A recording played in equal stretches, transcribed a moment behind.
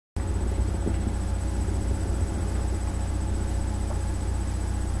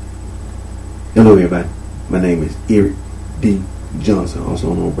Hello everybody, my name is Eric D. Johnson,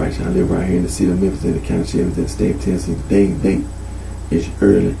 also known as BrightShine. I live right here in the city of Memphis, in the county of Shelby, in the state of Tennessee. Today's date is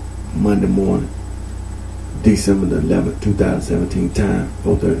early Monday morning, December the 11th, 2017, time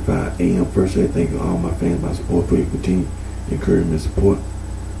 4:35 a.m. Firstly, thank you all my fans, my support for your continued encouragement and support.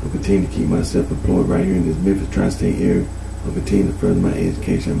 I'll continue to keep myself employed right here in this Memphis tri-state area. I'll continue to further my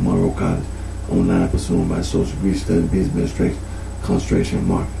education at Monroe College, online pursuing my social research, study, business administration, concentration, and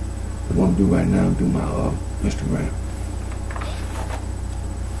marketing. What I'm doing right now is do my Instagram.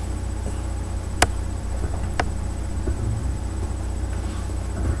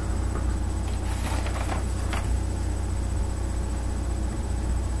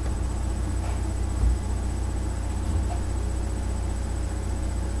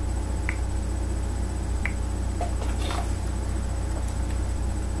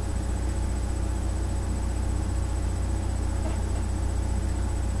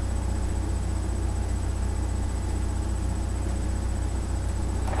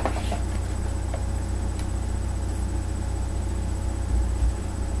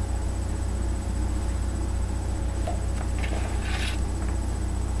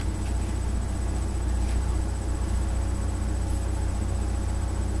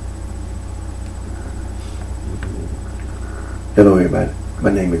 Hello everybody, my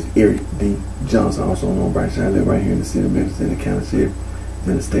name is Eric D. Johnson, also known as BrightShine. I live right here in the city of Memphis, in the county of Shelby,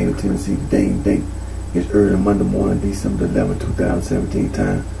 in the state of Tennessee. Today's date is early Monday morning, December 11th, 2017,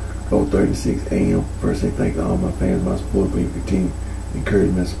 time 4:36 a.m. First, I thank all my fans, my support for your continued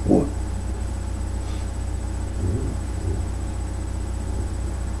encouragement and support.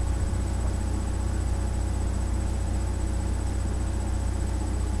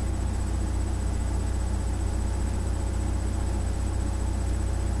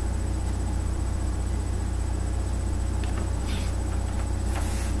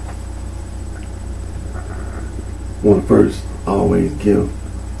 Want to first always give,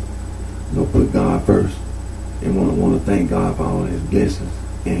 put God first, and want to thank God for all His blessings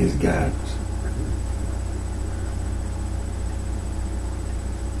and His guidance.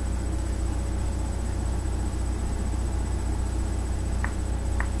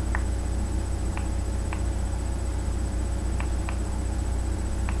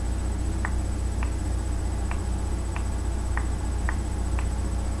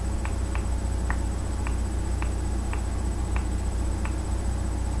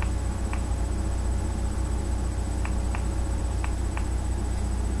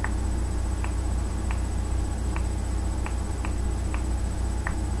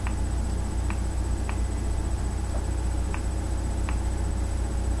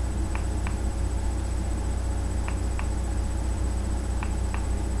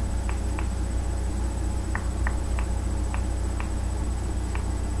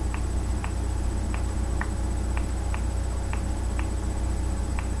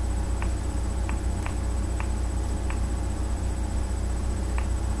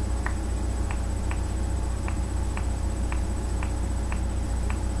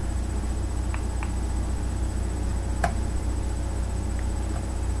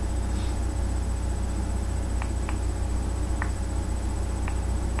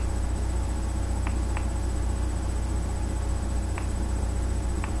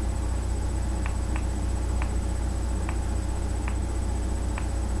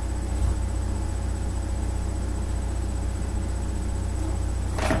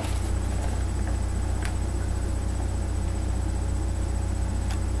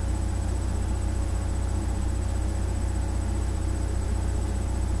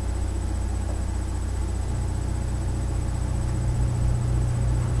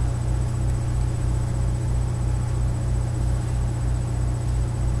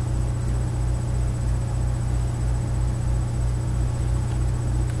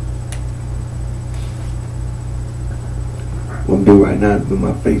 What I'm doing right now is doing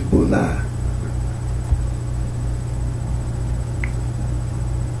my Facebook Live.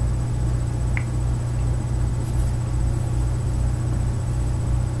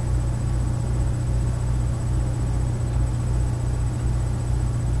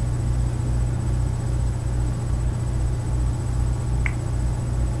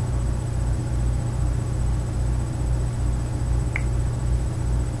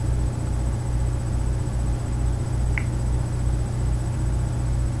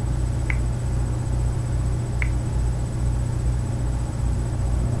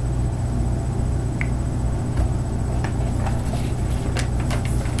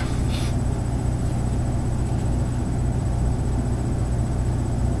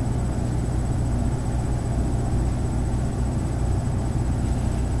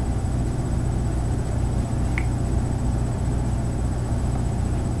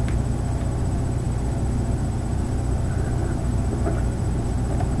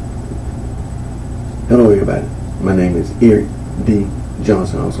 Hello everybody, my name is Eric D.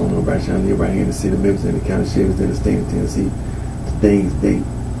 Johnson, also known as BrightShine. I live right here in the city of Memphis and the county sheriff in the state of Tennessee. Today's date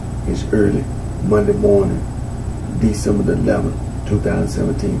is early Monday morning, December the 11th,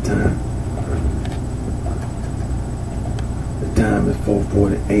 2017 time. The time is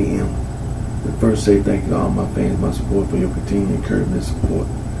 4:40 a.m. But first say thank you to all my fans, my support, for your continued encouragement and support.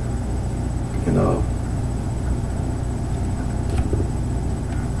 And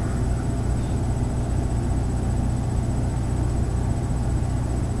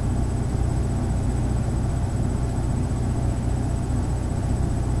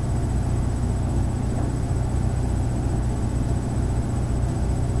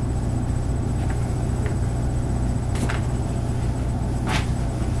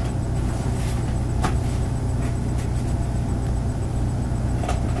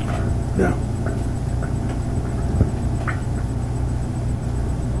now,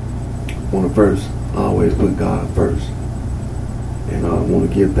 I want to first always put God first. And I want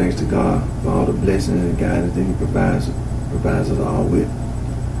to give thanks to God for all the blessings and guidance that He provides us all with.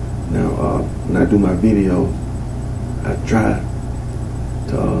 Now, when I do my videos, I try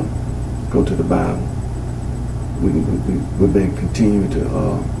to go to the Bible. We've been continuing to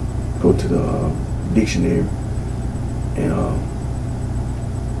go to the dictionary and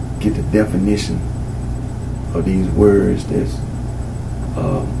get the definition of these words that's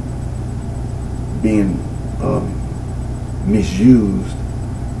being misused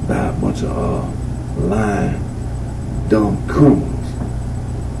by a bunch of lying, dumb criminals.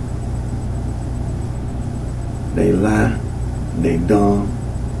 They lie, they dumb,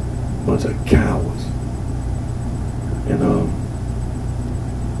 bunch of cowards. And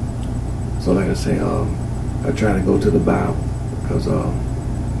so like I say, I try to go to the Bible because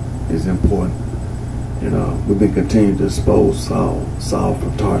is important. And we've been continuing to expose Saul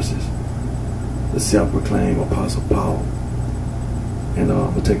from Tarsus, the self-proclaimed Apostle Paul. And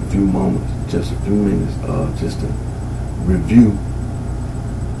we'll take a few moments, just a few minutes, just to review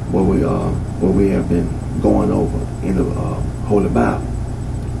what we have been going over in the Holy Bible.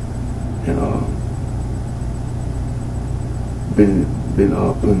 And been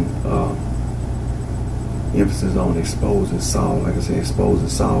putting emphasis on exposing Saul, like I said, exposing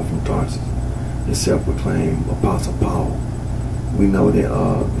Saul from Tarsus, the self-proclaimed Apostle Paul. We know that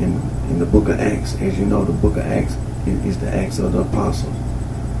in the book of Acts, as you know, the book of Acts is the Acts of the Apostles.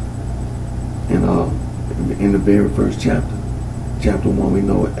 And in the very first chapter 1, we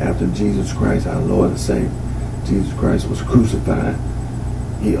know after Jesus Christ, our Lord and Savior, Jesus Christ was crucified,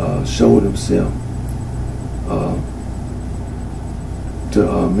 He showed Himself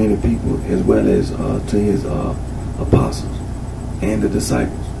to many people, as well as to His apostles and the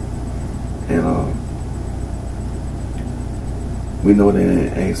disciples. And we know that in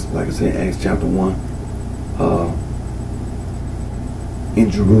Acts, like I said, Acts chapter 1, in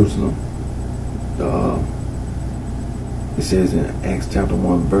Jerusalem, it says in Acts chapter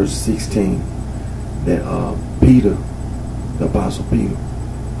 1 verse 16 that Peter, the apostle Peter,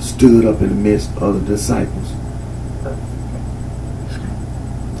 stood up in the midst of the disciples,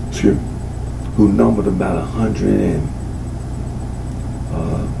 who numbered about 100 and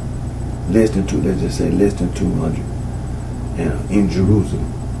less than 200, and in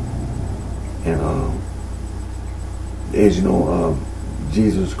Jerusalem. And as you know,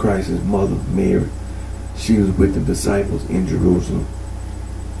 Jesus Christ's mother Mary, she was with the disciples in Jerusalem.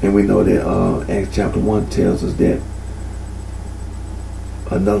 And we know that Acts chapter 1 tells us that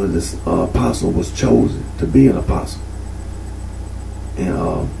another apostle was chosen to be an apostle.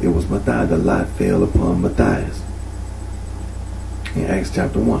 And it was Matthias. The lot fell upon Matthias in Acts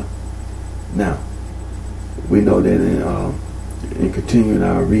chapter 1. Now, we know that in continuing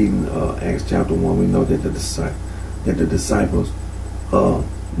our reading Acts chapter 1, we know that the disciples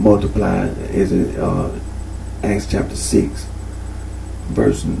multiplied, as in Acts chapter 6,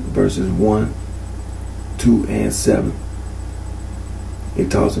 verses 1, 2, and 7. It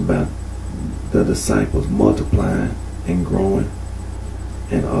talks about the disciples multiplying and growing.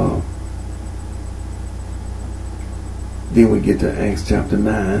 And then we get to Acts chapter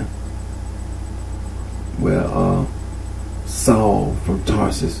 9, where Saul from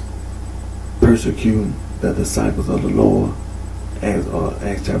Tarsus persecuting the disciples of the Lord. Acts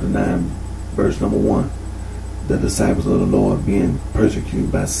chapter 9, verse number 1. The disciples of the Lord being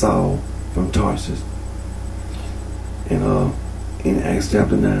persecuted by Saul from Tarsus. And in Acts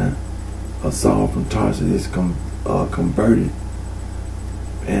chapter 9, Saul from Tarsus is converted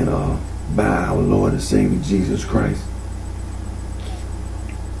and by our Lord and Savior Jesus Christ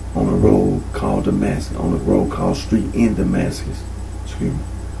on a road called Damascus, on a road called Street in Damascus. Excuse me.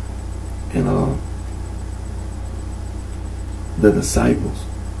 And the disciples,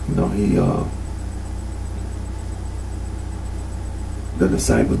 the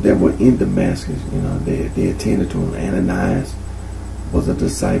disciples that were in Damascus, they attended to him. Ananias was a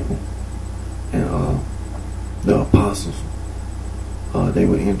disciple, and the apostles, they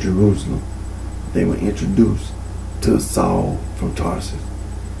were in Jerusalem. They were introduced to Saul from Tarsus,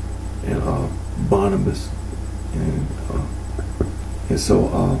 and Barnabas, and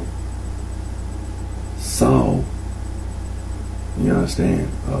so Saul, you understand,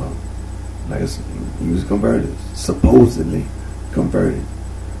 like he was converted, supposedly converted,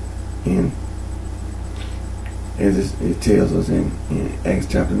 and as it tells us in Acts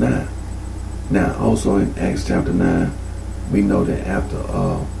chapter 9. Now, also in Acts chapter 9, we know that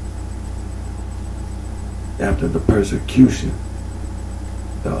after the persecution,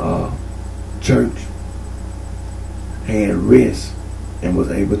 the church had rest and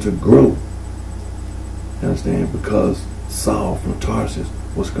was able to grow. You understand? Because Saul from Tarsus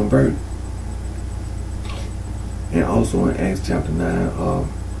was converted. And also in Acts chapter 9,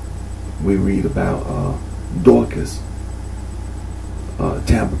 we read about Dorcas,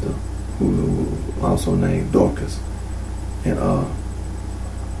 Tabitha, who also named Dorcas, and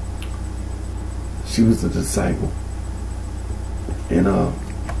she was a disciple. And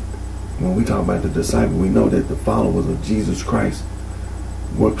when we talk about the disciple, we know that the followers of Jesus Christ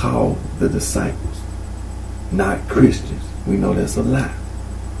were called the disciples, not Christians. We know that's a lie,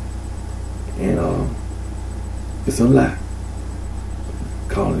 and it's a lie.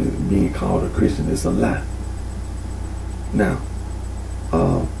 Being called a Christian is a lie. Now,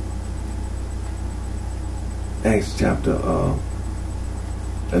 Acts chapter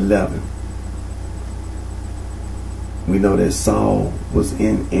 11, we know that Saul was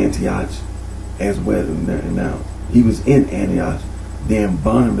in Antioch as well. Now, he was in Antioch. Then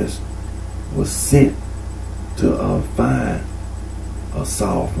Barnabas was sent to find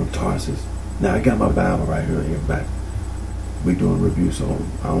Saul from Tarsus. Now, I got my Bible right here, everybody. We doing a review, so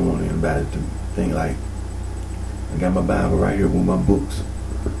I don't want anybody to think like, I got my Bible right here with my books.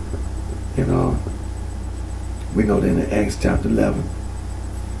 And we know that in Acts chapter 11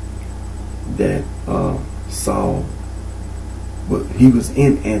 that Saul, he was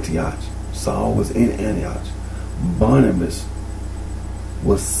in Antioch. Saul was in Antioch. Barnabas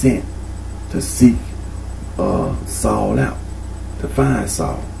was sent to seek Saul out, to find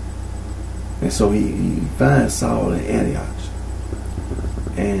Saul. And so he finds Saul in Antioch.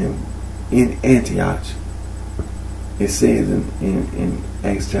 And in Antioch, it says in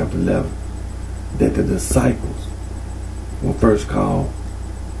Acts chapter 11 that the disciples were first called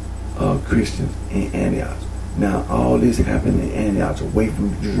Christians in Antioch. Now, all this happened in Antioch, away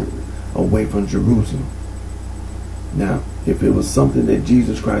from Jerusalem. Now, if it was something that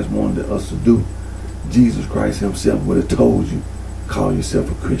Jesus Christ wanted us to do, Jesus Christ himself would have told you, call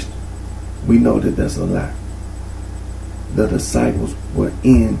yourself a Christian. We know that that's a lie. The disciples were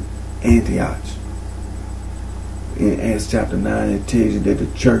in Antioch. In Acts chapter 9, it tells you that the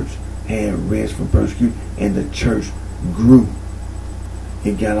church had rest from persecution, and the church grew.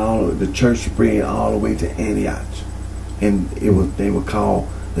 It got the church spread all the way to Antioch, and they were called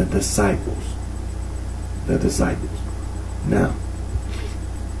the disciples. The disciples. Now,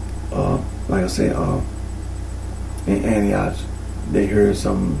 like I said, in Antioch, they heard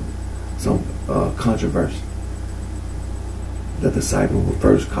some controversy. The disciples were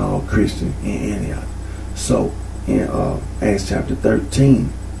first called Christian in Antioch. So in Acts chapter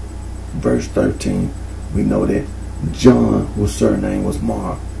 13, verse 13, we know that John, whose surname was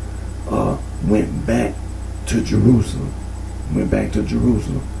Mark, went back to Jerusalem.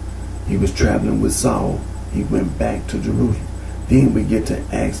 He was traveling with Saul. He went back to Jerusalem. Then we get to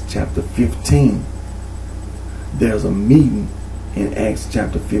Acts chapter 15. There's a meeting in Acts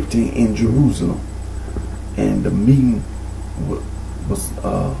chapter 15 in Jerusalem, and the meeting was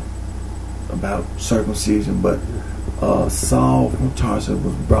about circumcision, but Saul from Tarsus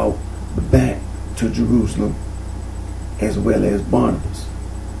was brought back to Jerusalem, as well as Barnabas.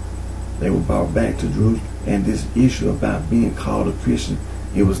 They were brought back to Jerusalem, and this issue about being called a Christian,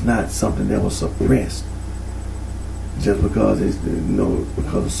 it was not something that was suppressed just because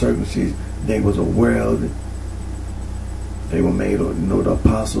because of circumcision. They was aware of it. They were made, the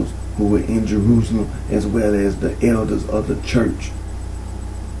apostles who were in Jerusalem, as well as the elders of the church.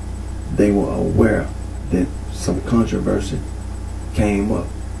 They were aware that some controversy came up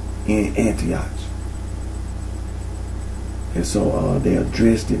in Antioch, and so they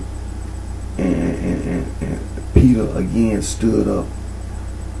addressed it. And Peter again stood up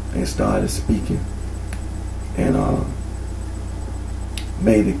and started speaking, and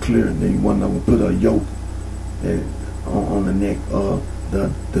made it clear that he wasn't going to put a yoke on the neck of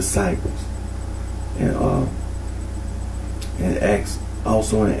the disciples. And Acts,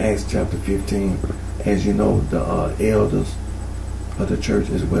 also in Acts chapter 15, as you know, the elders of the church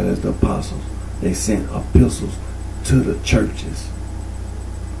as well as the apostles, they sent epistles to the churches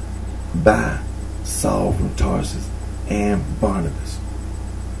by Saul from Tarsus and Barnabas,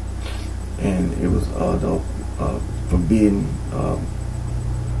 and it was the forbidden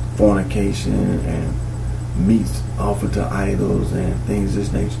fornication and meats offered to idols and things of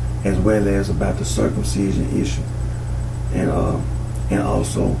this nature, as well as about the circumcision issue, and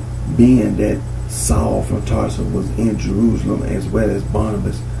also being that Saul from Tarsus was in Jerusalem as well as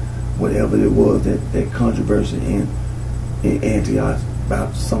Barnabas, whatever it was that controversy in Antioch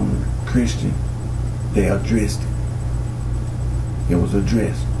about some Christian, they addressed it. It was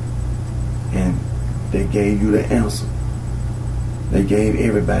addressed, and they gave you the answer. They gave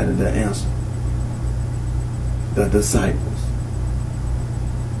everybody the answer. The disciples.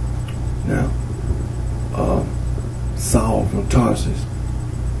 Now, Saul from Tarsus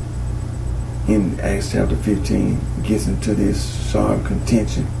in Acts chapter 15 gets into this sharp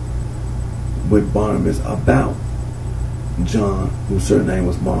contention with Barnabas about John, whose surname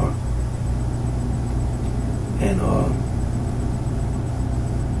was Mark. And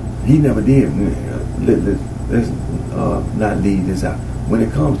he never did. Let's not leave this out. When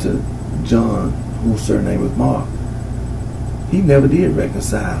it comes to John, whose surname was Mark, he never did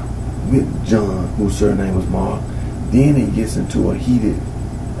reconcile with John, whose surname was Mark. Then he gets into a heated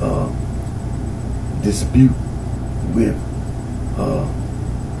dispute with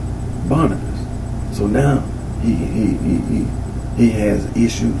Barnabas. So now he has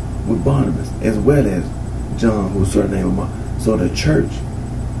issues with Barnabas as well as John, whose surname was Mark. So the church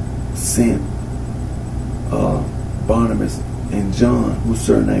sent Barnabas and John, whose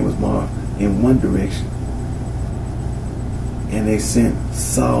surname was Mark, in one direction, and they sent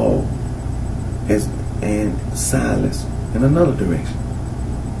Saul and Silas in another direction.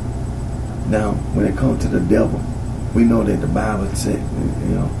 Now, when it comes to the devil, we know that the Bible said,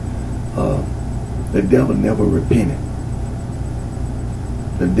 the devil never repented.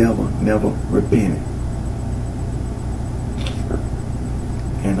 The devil never repented.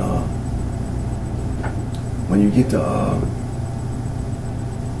 And when you get to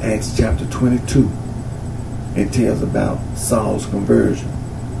Acts chapter 22, it tells about Saul's conversion.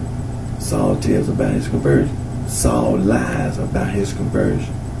 Saul tells about his conversion. Saul lies about his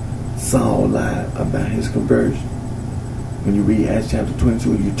conversion. Saul lied about his conversion. When you read Acts chapter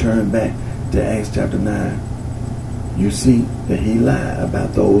 22, you turn back to Acts chapter 9, you see that he lied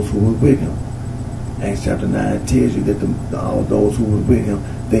about those who were with him. Acts chapter 9 tells you that all those who were with him,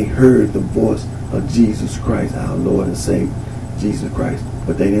 they heard the voice of Jesus Christ, our Lord and Savior, Jesus Christ.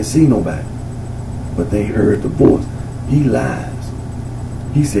 But they didn't see nobody. But they heard the voice. He lies.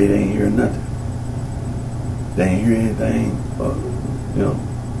 He said they ain't hear nothing. They ain't hear anything.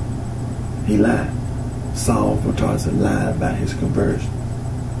 He lied. Saul from Tarsus lied about his conversion.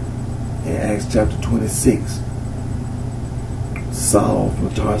 In Acts chapter 26, Saul from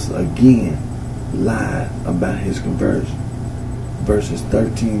Tarsus again lied about his conversion. Verses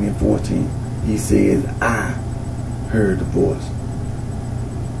 13 and 14, he says, I heard the voice.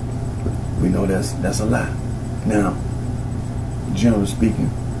 We know that's a lie. Now, generally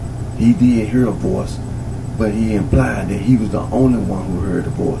speaking, he did hear a voice, but he implied that he was the only one who heard the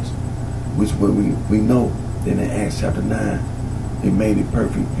voice, which we know that in Acts chapter 9, it made it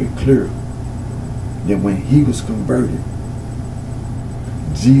perfectly clear that when he was converted,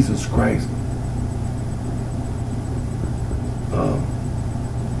 Jesus Christ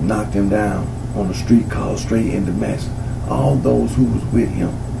knocked him down on a street called Straight in Damascus. All those who was with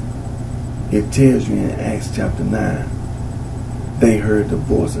him, it tells you in Acts chapter 9, they heard the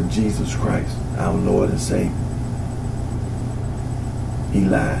voice of Jesus Christ, our Lord and Savior. He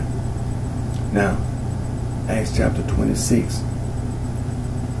lied. Now, Acts chapter 26,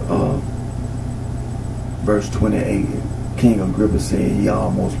 verse 28, King Agrippa said he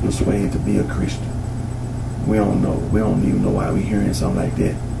almost persuaded to be a Christian. We don't know. We don't even know why we're hearing something like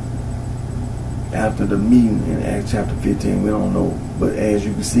that. After the meeting in Acts chapter 15, we don't know. But as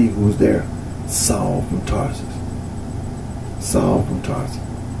you can see, who's there? Saul from Tarsus. Saul from Tarsus.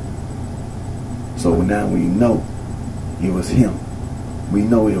 So now we know it was him. We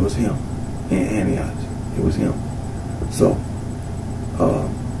know it was him in Antioch. It was him. So,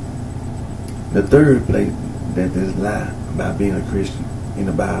 the third place that there's lie about being a Christian in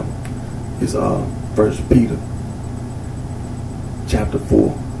the Bible is 1 Peter chapter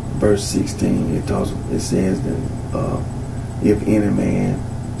 4, verse 16. It says that if any man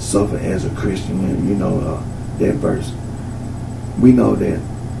suffer as a Christian, that verse, we know that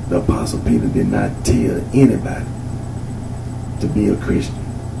the Apostle Peter did not tell anybody to be a Christian.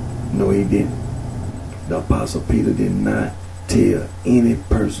 No, he didn't. The Apostle Peter did not tell any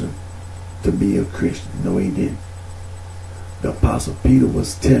person to be a Christian. No, he didn't. The Apostle Peter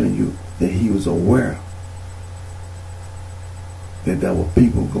was telling you that he was aware that there were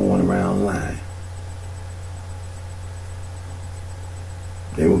people going around lying.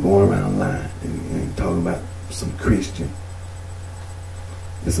 They were going around lying and talking about some Christian.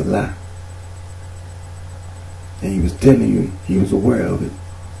 It's a lie. And he was telling you he was aware of it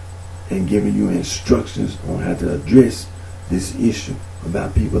and giving you instructions on how to address this issue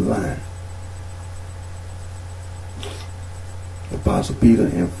about people lying. Apostle Peter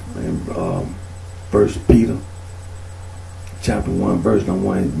in 1 Peter chapter 1 verse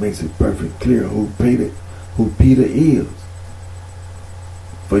 1 makes it perfectly clear who Peter is.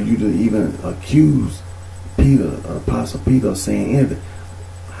 For you to even accuse Peter, Apostle Peter, of saying anything.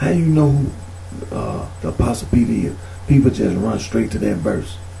 How do you know who the Apostle Peter is? People just run straight to that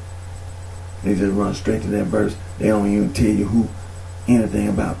verse. They just run straight to that verse. They don't even tell you anything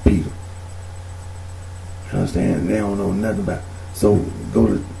about Peter. You understand? They don't know nothing about. So go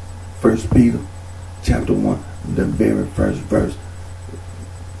to 1 Peter chapter 1, the very first verse.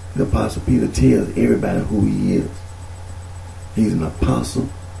 The Apostle Peter tells everybody who he is. He's an apostle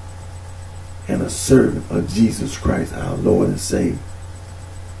and a servant of Jesus Christ, our Lord and Savior.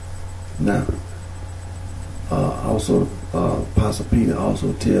 Now, also, Apostle Peter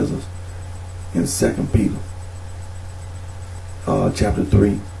also tells us in 2 Peter chapter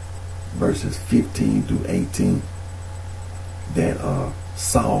 3, verses 15 through 18, that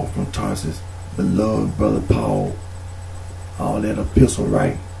Saul from Tarsus, beloved brother Paul, all that epistle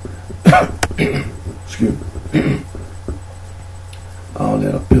writing, excuse me, all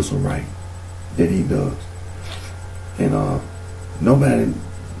that epistle writing that he does. And nobody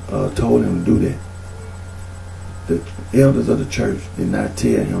told him to do that. The elders of the church did not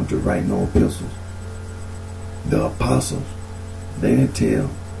tell him to write no epistles. The apostles, they didn't tell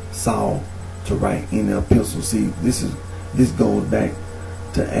Saul to write any epistles. See, this goes back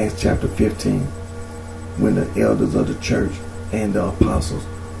to Acts chapter 15, when the elders of the church and the apostles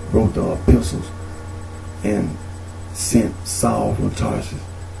wrote the epistles and sent Saul from Tarsus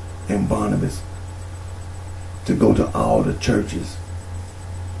and Barnabas to go to all the churches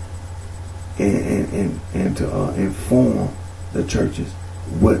and to inform the churches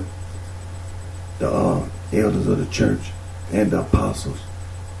what the elders of the church and the apostles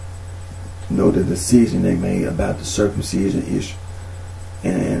know, the decision they made about the circumcision issue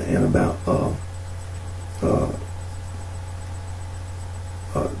and about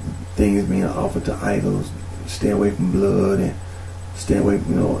things being offered to idols, stay away from blood, and stay away,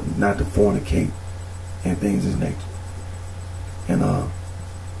 not to fornicate and things of this nature. And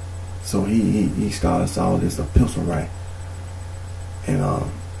so he starts all this epistle writing, and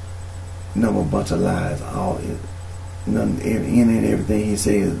number a bunch of lies. In everything he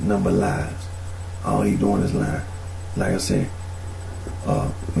says, number lies. All he doing is lying. Like I said,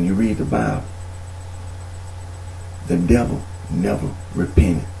 when you read the Bible, the devil never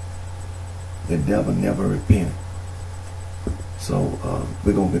repented. The devil never repented. So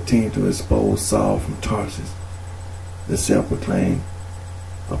we're going to continue to expose Saul from Tarsus, the self-proclaimed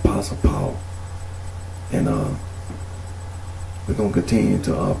Apostle Paul. And we're going to continue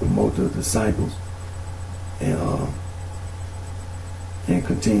to promote the disciples and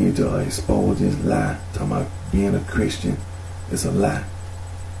continue to expose this lie. Talking about being a Christian, it's a lie.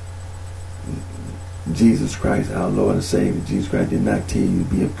 Jesus Christ, our Lord and Savior, Jesus Christ did not tell you to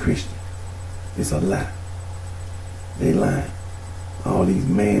be a Christian. It's a lie. They lying. All these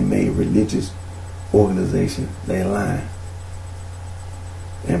man-made religious organizations, they lying.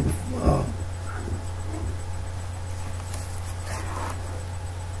 And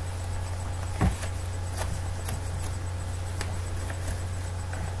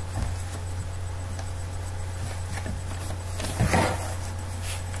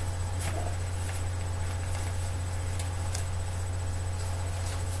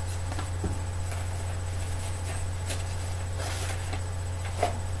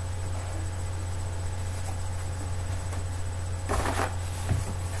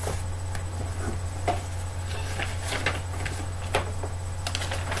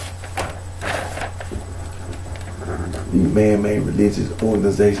these man-made religious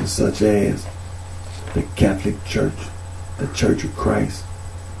organizations such as the Catholic Church, the Church of Christ,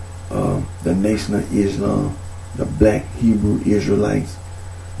 the Nation of Islam, the Black Hebrew Israelites,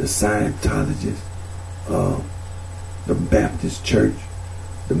 the Scientologists, the Baptist Church,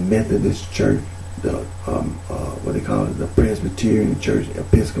 the Methodist Church, the what they call it, the Presbyterian Church,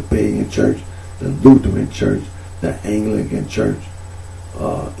 Episcopalian Church, the Lutheran Church, the Anglican Church,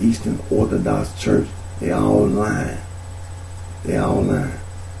 Eastern Orthodox Church. They all lying. They all lying.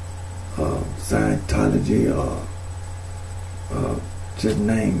 Scientology, just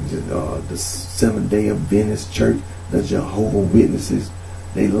name the Seventh-day Adventist Church, the Jehovah's Witnesses.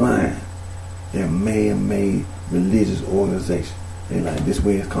 They lying. They're man-made religious organization. They like this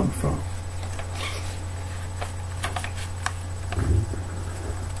way it's coming from.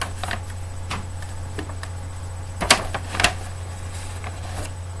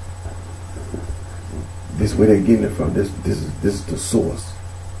 This is where they're getting it from. This is the source.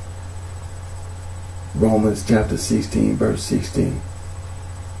 Romans chapter 16, verse 16.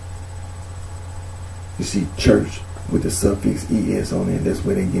 You see church with the suffix es on it. That's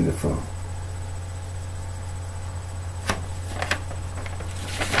where they're getting it from.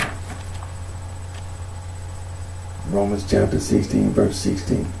 Romans chapter 16, verse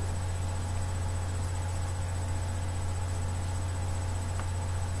 16.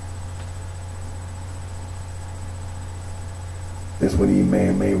 That's what these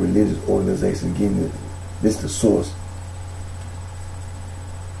man-made religious organizations getting it. This is the source.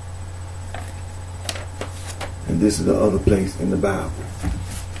 And this is the other place in the Bible.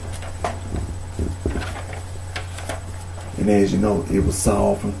 And as you know, it was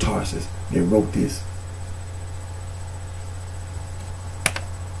Saul from Tarsus that wrote this.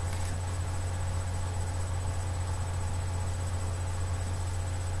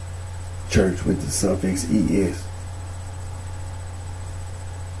 Church with the suffix es.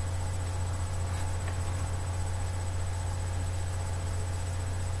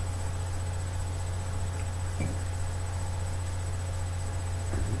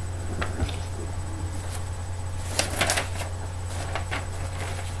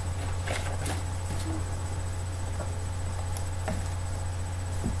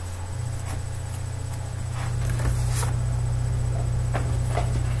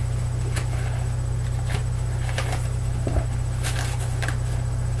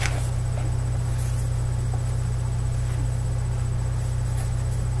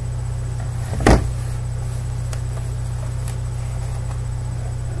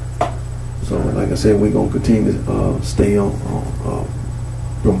 So, like I said, we're going to continue to stay on,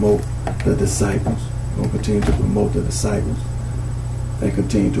 promote the disciples. We're going to continue to promote the disciples and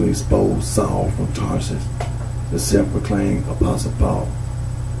continue to expose Saul from Tarsus, the self-proclaimed Apostle Paul.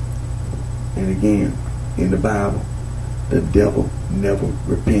 And again, in the Bible, the devil never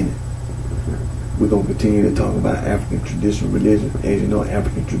repented. We're going to continue to talk about African traditional religion. As you know,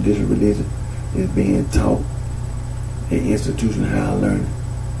 African traditional religion is being taught in institutional higher learning,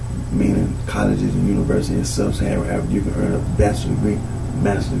 meaning colleges and universities in sub-Saharan Africa. You can earn a bachelor's degree,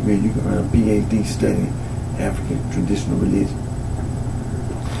 master's degree. You can earn a PhD studying African traditional religion.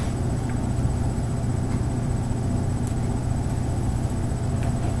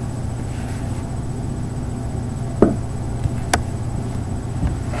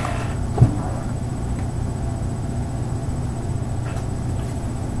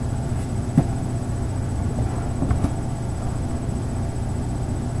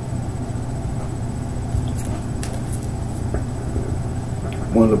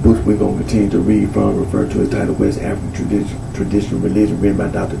 One of the books we're going to continue to read from, referred to as titled West African Traditional Religion, written by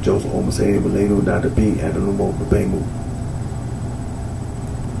Dr. Joseph Omasede Beleno, Dr. P. Adenumo Bapemu.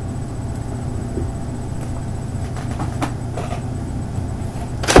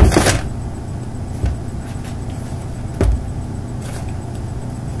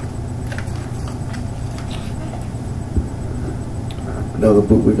 Another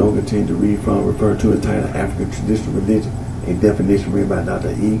book we're going to continue to read from, referred to as titled African Traditional Religion, a definition written by Dr.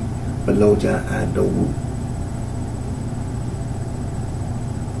 E. Baloja Adowu.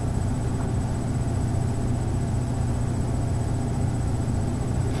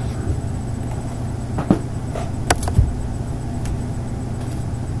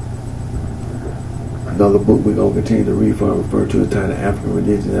 Another book we're going to continue to read from, referred to as titled African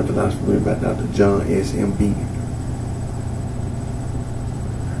Religion and Philosophy, written by Dr. John S. M. Beatty.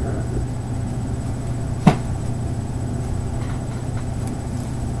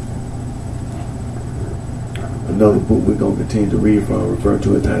 Another book we're going to continue to read from, referred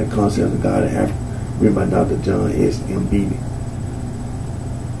to as titled Concepts of God in Africa, written by Dr. John S. M. Beatty.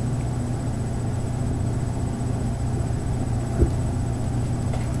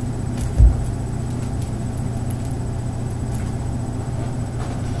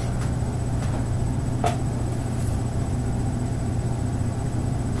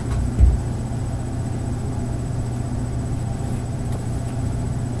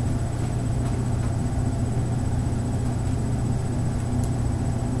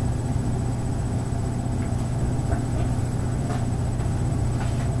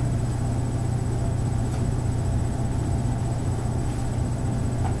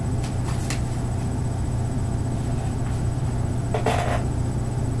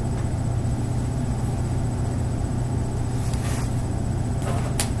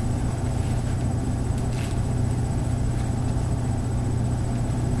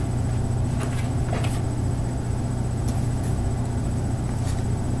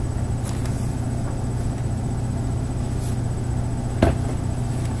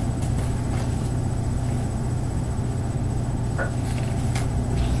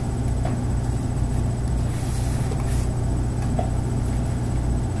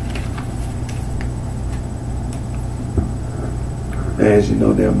 As you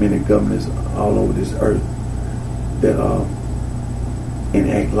know, there are many governments all over this earth that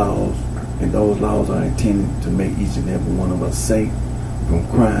enact laws, and those laws are intended to make each and every one of us safe from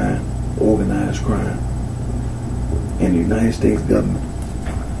crime, organized crime. And the United States government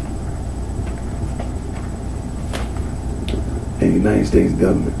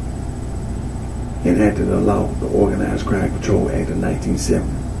enacted a law, the Organized Crime Control Act of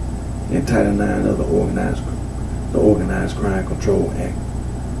 1970, and Title IX of the Organized Crime Control Act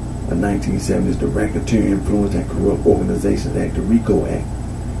of 1970 is the Racketeer Influence and Corrupt Organizations Act, the RICO Act.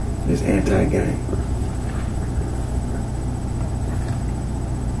 It's anti-gang.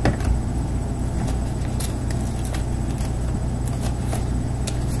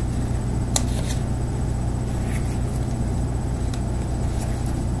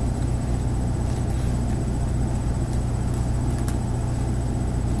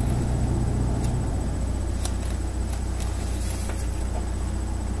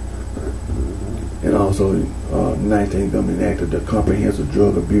 And also, the United States government enacted the Comprehensive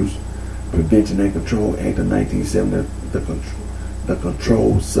Drug Abuse Prevention and Control Act of 1970, the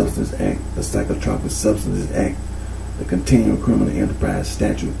Controlled Substance Act, the Psychotropic Substances Act, the Continuing Criminal Enterprise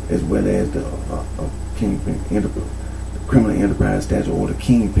Statute, as well as the Criminal Enterprise Statute, or the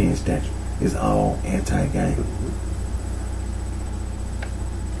Kingpin Statute. Is all anti-gang.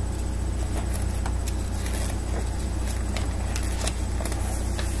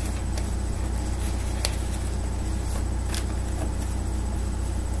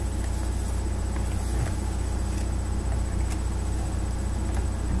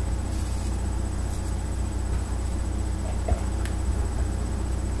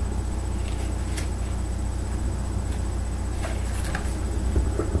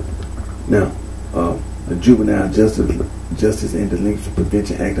 Now, the Juvenile Justice and Delinquency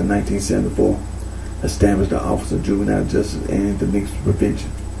Prevention Act of 1974 established the Office of Juvenile Justice and Delinquency Prevention,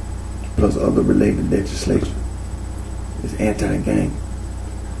 plus other related legislation. It's anti-gang.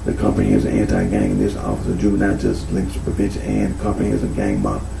 The Comprehensive Anti-Gang Initiative, Office of Juvenile Justice, Delinquency Prevention, and Comprehensive Gang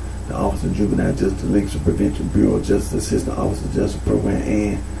Model, the Office of Juvenile Justice, Delinquency Prevention, Bureau of Justice Assistant Office of Justice Program,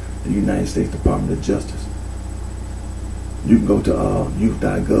 and the United States Department of Justice. You can go to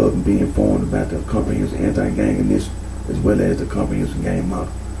youth.gov and be informed about the Comprehensive Anti-Gang Initiative as well as the Comprehensive Gang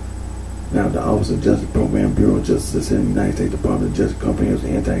Model. Now, the Office of Justice Program, Bureau of Justice Assistant, United States Department of Justice, Comprehensive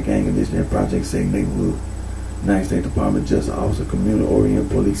Anti-Gang Initiative, and Project Safe Neighborhood, United States Department of Justice, Office of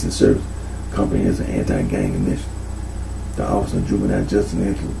Community-Oriented Policing Service, Comprehensive Anti-Gang Initiative. The Office of Juvenile Justice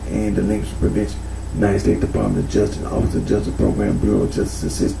and Delinquency Prevention, United States Department of Justice, Office of Justice Program, Bureau of Justice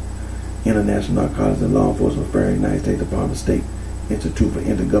Assistant, International Narcotics and Law Enforcement Affairs, United States Department of State, Institute for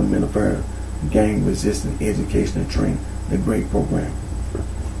Intergovernmental Affairs, Gang Resistance Education and Training, the GREAT Program.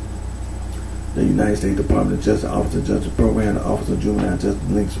 The United States Department of Justice, Office of Justice Program, the Office of Juvenile Justice and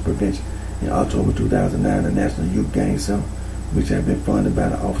Delinquency Prevention. In October 2009, the National Youth Gang Center, which had been funded by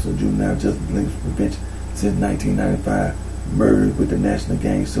the Office of Juvenile Justice and Delinquency Prevention since 1995, merged with the National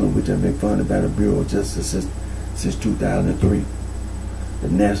Gang Center, which had been funded by the Bureau of Justice Assistance since 2003. The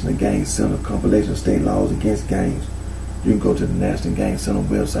National Gang Center compilation of state laws against gangs. You can go to the National Gang Center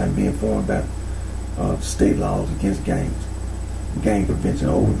website and be informed about state laws against gangs. Gang Prevention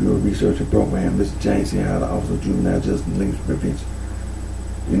Overview of Research and Program. Mr. James here, how the Office of Juvenile Justice and Delinquency Prevention.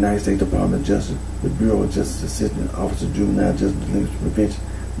 The United States Department of Justice, the Bureau of Justice Assistant, Office of Juvenile Justice and Delinquency Prevention,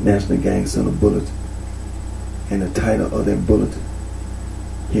 National Gang Center Bulletin. And the title of that bulletin,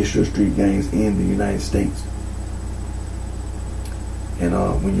 History of Street Gangs in the United States. And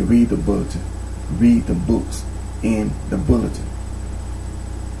when you read the bulletin, read the books in the bulletin.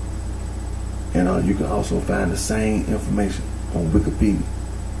 And you can also find the same information on Wikipedia.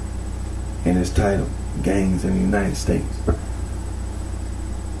 And it's titled Gangs in the United States.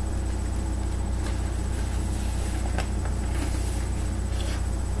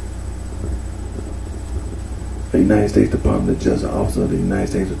 The United States Department of Justice, Office of the United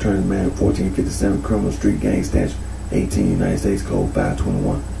States Attorney Manual 1457, Criminal Street Gang Statute 18, United States Code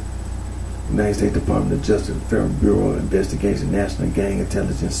 521. United States Department of Justice, Federal Bureau of Investigation, National Gang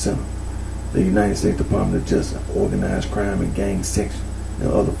Intelligence Center. The United States Department of Justice, Organized Crime and Gang Section, and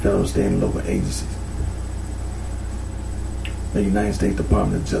other federal, state, and local agencies. The United States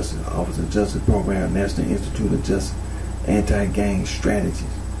Department of Justice, Office of Justice Program, National Institute of Justice, Anti-Gang Strategies,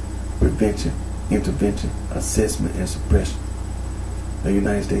 Prevention, Intervention, Assessment, and Suppression. The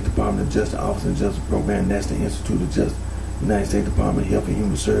United States Department of Justice, Office of Justice Program, National Institute of Justice, United States Department of Health and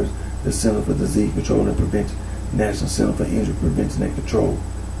Human Services, the Center for Disease Control and Prevention, National Center for Injury Prevention and Control,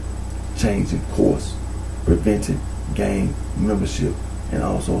 changing course, preventing gang membership, and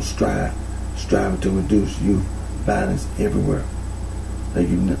also striving to reduce youth violence everywhere. the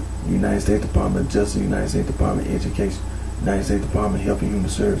United States Department of Justice, United States Department of Education, United States Department of Health and Human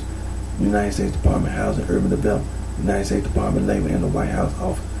Services, United States Department of Housing and Urban Development, United States Department of Labor, and the White House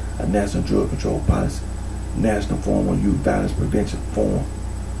Office of National Drug Control Policy, National Forum on Youth Violence Prevention Forum.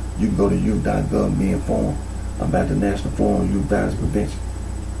 You can go to youth.gov and be informed about the National Forum on Youth Violence Prevention.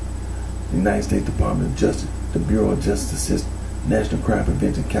 The United States Department of Justice, the Bureau of Justice Assistance, National Crime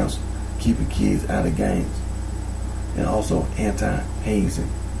Prevention Council, keeping kids out of gangs, and also anti-hazing.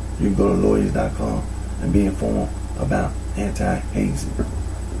 You can go to lawyers.com and be informed about anti-hazing.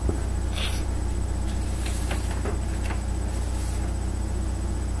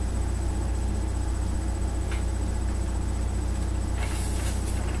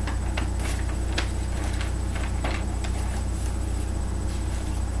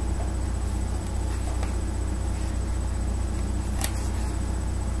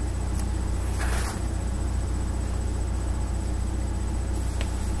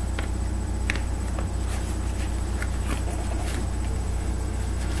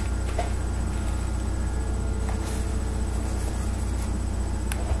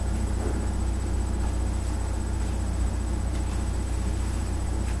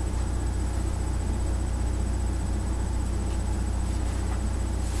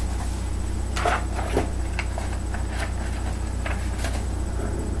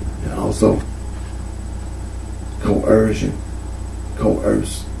 Also, coercion,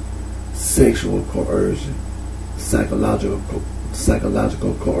 coerce, sexual coercion, psychological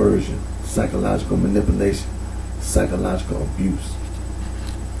coercion, psychological manipulation, psychological abuse.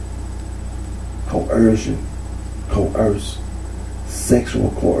 Coercion, coerce,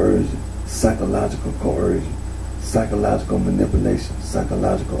 sexual coercion, psychological coercion, psychological manipulation,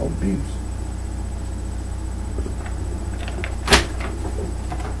 psychological abuse.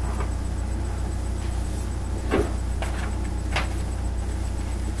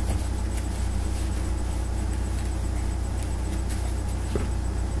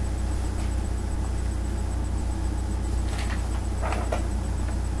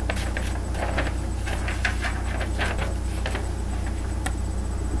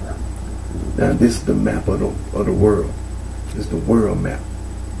 Now this is the map of the world. This is the world map.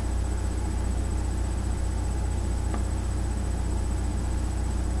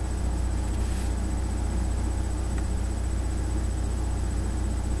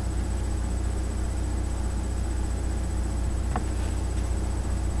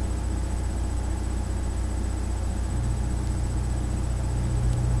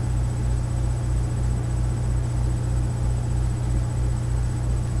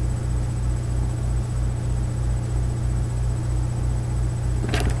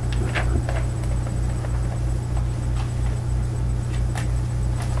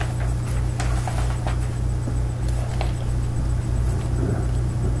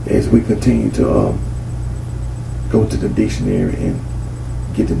 As we continue to go to the dictionary and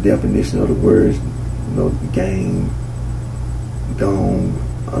get the definition of the words, you know, gang, gong,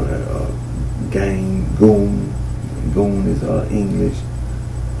 gang, goon. Goon is English.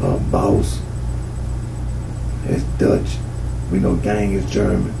 Boss is Dutch. We know gang is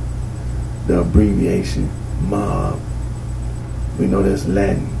German. The abbreviation mob, we know that's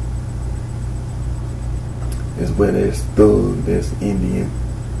Latin. As well as thug, that's Indian.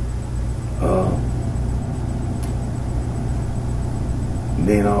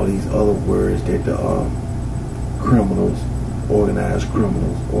 Then all these other words that the criminals, organized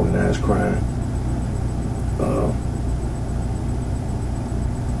crime,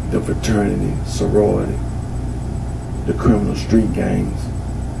 the fraternity, sorority, the criminal street gangs,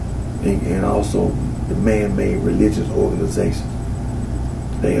 and also the man-made religious organizations.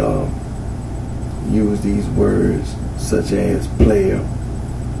 They use these words such as player,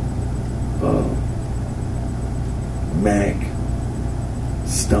 Mac,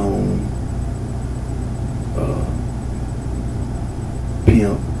 Stone,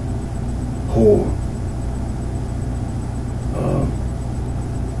 pimp, whore,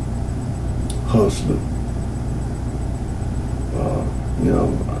 hustler.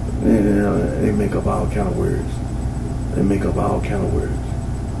 They make up all kind of words. And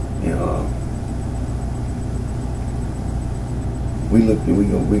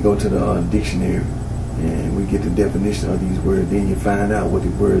we go to the dictionary and we get the definition of these words. Then you find out what the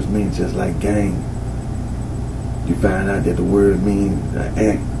words mean. Just like gang, you find out that the word means an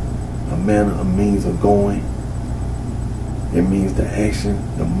act, a manner, a means of going. It means the action,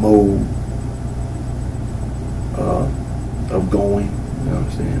 the mode of going. You know what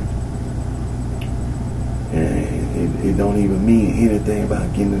I'm saying? And it don't even mean anything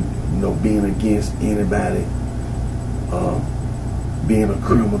about getting, being against anybody. being a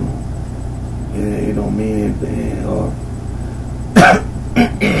criminal. It don't mean anything. Or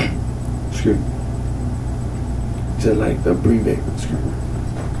excuse me. Just like the abbreviated, excuse me.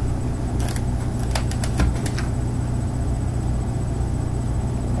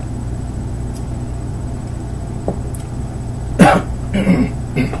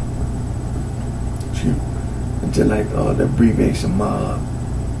 Just like the abbreviation mob.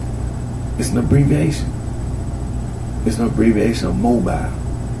 It's an abbreviation. It's an abbreviation of mobile.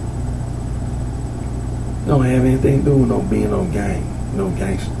 Don't have anything to do with no being no gang, no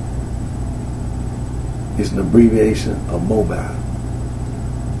gangster. It's an abbreviation of mobile.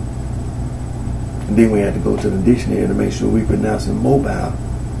 And then we had to go to the dictionary to make sure we pronounce it mobile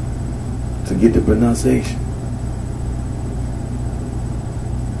to get the pronunciation.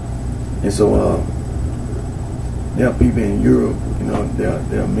 And so there are people in Europe, you know,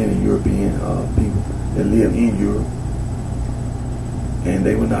 there are many European people that live in Europe, and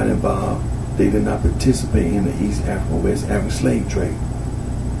they were not involved. They did not participate in the East African, West African slave trade.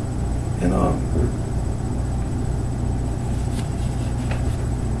 And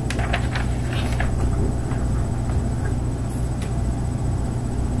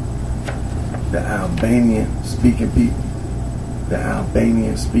the Albanian speaking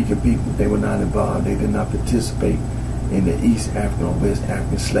people, they were not involved. They did not participate in the East African or West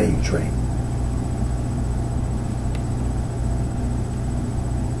African slave trade.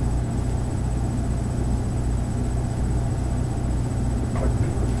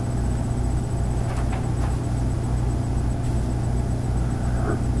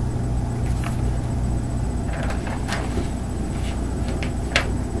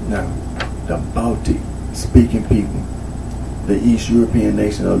 Now, the Baltic speaking people, the East European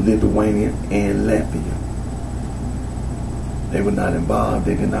nation of Lithuania and Latvia, they were not involved.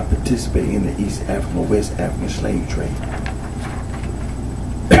 They did not participate in the East African or West African slave trade.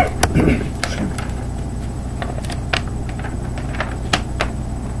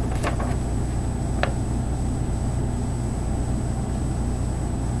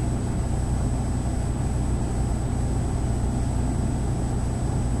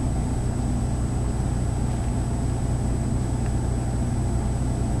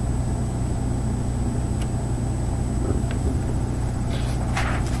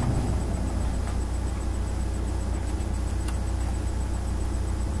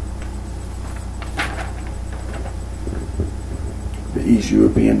 The East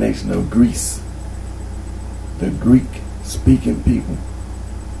European nation of Greece, the Greek-speaking people,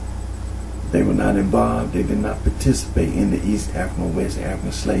 they were not involved. They did not participate in the East African or West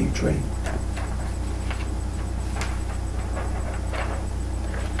African slave trade.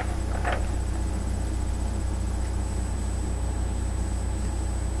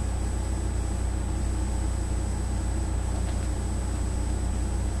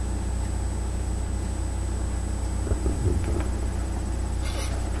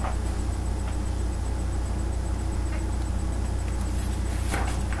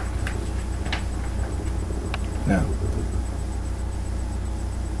 Now,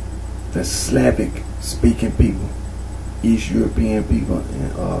 the Slavic speaking people, East European people,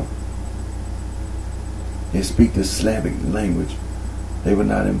 and they speak the Slavic language. They were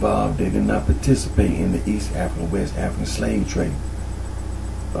not involved. They did not participate in the East African, West African slave trade.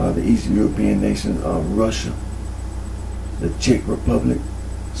 The East European nations of Russia, the Czech Republic,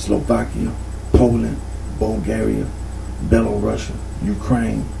 Slovakia, Poland, Bulgaria, Belarus,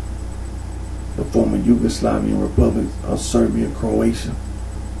 Ukraine, the former Yugoslavian republics of Serbia, Croatia,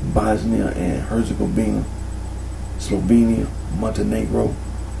 Bosnia and Herzegovina, Slovenia, Montenegro,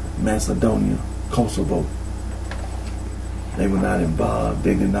 Macedonia, Kosovo. They were not involved.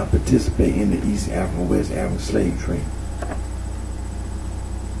 They did not participate in the East African, West African slave trade.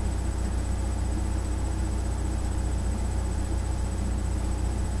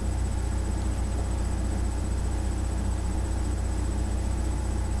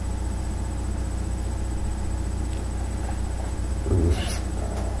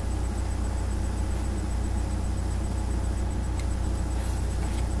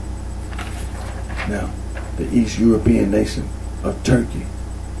 Now, the East European nation of Turkey,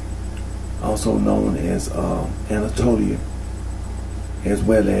 also known as Anatolia, as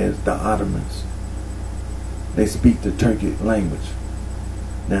well as the Ottomans, they speak the Turkic language.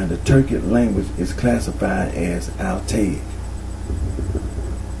 Now, the Turkic language is classified as Altaic.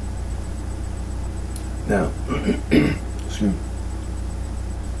 Now, excuse me.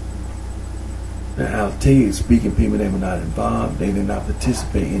 The Altaic speaking people, they were not involved. They did not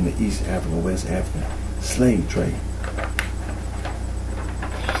participate in the East African, West African slave trade.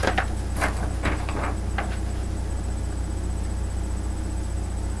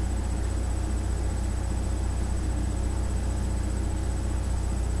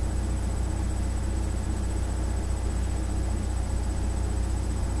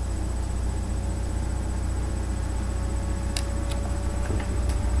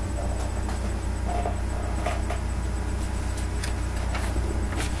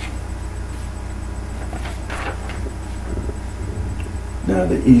 Now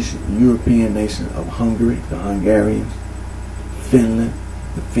the East European nation of Hungary, the Hungarians, Finland,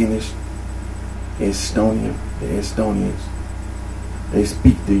 the Finnish, Estonia, the Estonians, they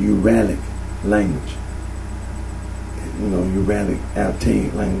speak the Uralic language. You know, Uralic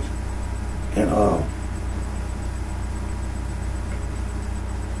Altaic language. And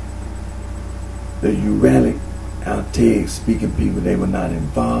the Uralic Altaic speaking people, they were not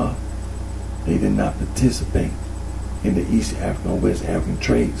involved. They did not participate in the East African or West African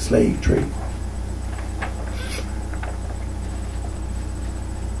trade, slave trade.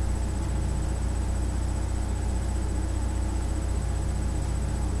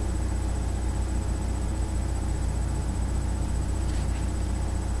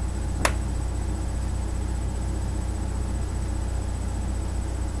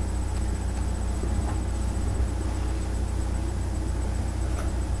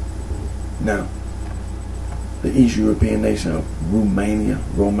 Now, the East European nation of Romania.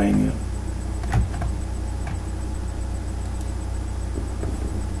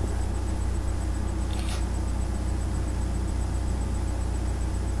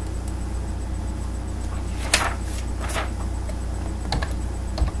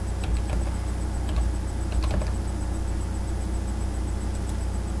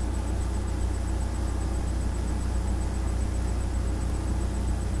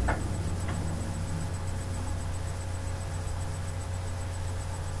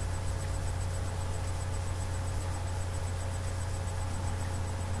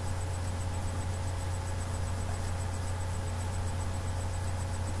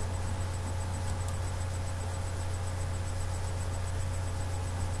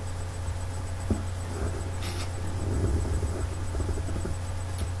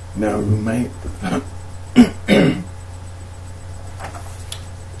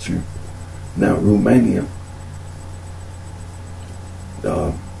 Now, Romania,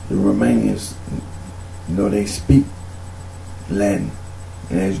 the Romanians, you know, they speak Latin,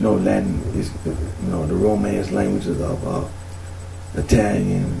 and as you know, Latin is, you know, the Romance languages of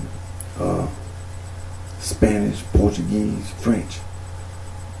Italian, Spanish, Portuguese, French,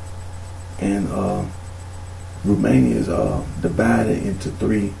 and Romania is divided into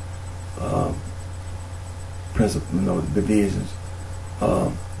three principal, you know, divisions: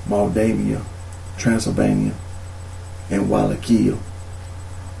 Moldavia, Transylvania, and Wallachia.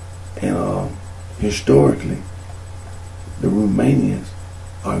 And historically, the Romanians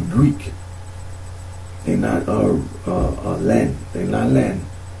are Greek. They're not Latin. They're not Latin.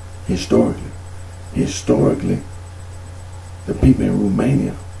 Historically, the people in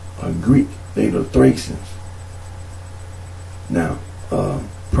Romania are Greek. They're the Thracians. Now,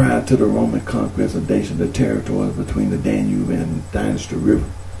 prior to the Roman conquest of Dacia, the territories between the Danube and the Dniester River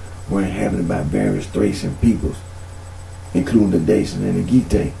were inhabited by various Thracian peoples, including the Dacians and the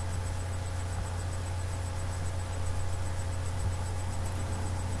Getae.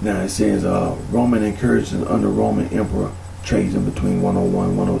 Now it says Roman incursions under Roman Emperor Trajan between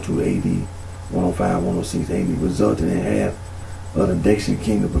 101 102 AD, 105 106 AD resulted in half of the Dacian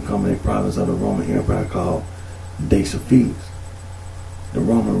kingdom becoming a province of the Roman Empire called Dacia Felix. The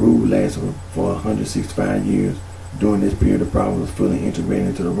Roman rule lasted for 165 years. During this period, the province was fully integrated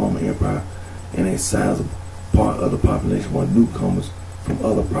into the Roman Empire, and a sizable part of the population were newcomers from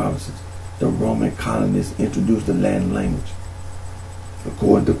other provinces. The Roman colonists introduced the Latin language.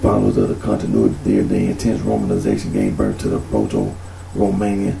 According to followers of the continuity theory, the intense Romanization gave birth to the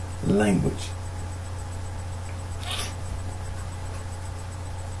Proto-Romanian language.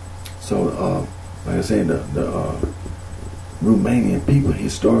 So, like I said, the Romanian people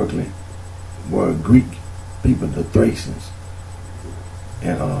historically were Greek people, the Thracians.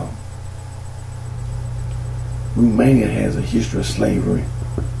 And Romania has a history of slavery.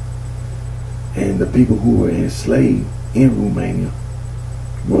 And the people who were enslaved in Romania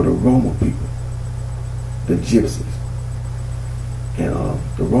were the Roma people, the Gypsies. And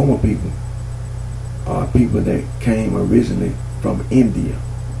the Roma people are people that came originally from India.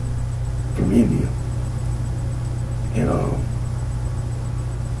 And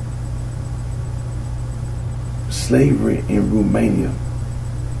slavery in Romania,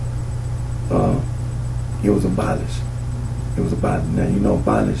 it was abolished. Now, you know,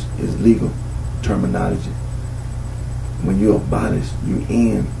 abolished is legal terminology. When you abolish, you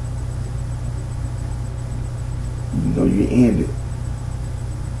end. You ended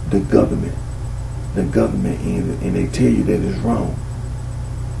the government. The government ended, and they tell you that it's wrong.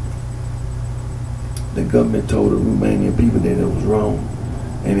 The government told the Romanian people that it was wrong,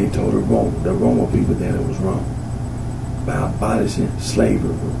 and they told the Roma people that it was wrong by abolishing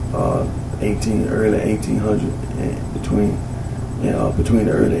slavery, early 1800s, and between between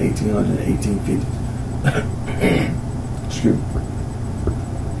the early 1800s and 1850s. Excuse me.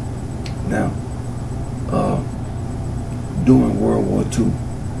 Now, during World War II,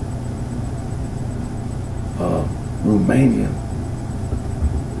 Romania,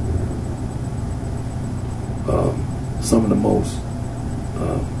 some of the most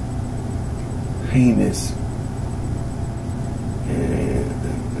heinous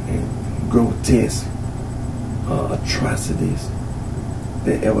and grotesque atrocities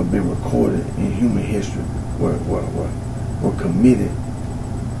that ever been recorded in human history were committed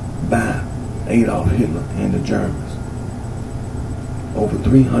by Adolf Hitler and the Germans. Over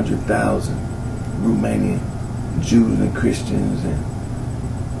 300,000 Romanian Jews and Christians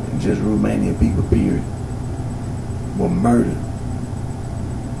and just Romanian people, period, were murdered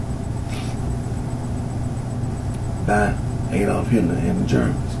by Adolf Hitler and the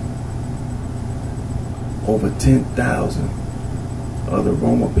Germans. Over 10,000 other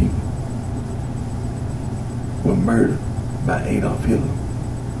Roma people were murdered by Adolf Hitler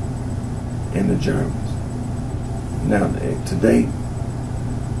and the Germans. Now, today,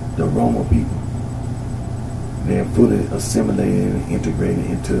 the Roma people, they're fully assimilated and integrated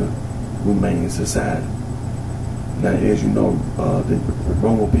into Romanian society. Now, as you know, the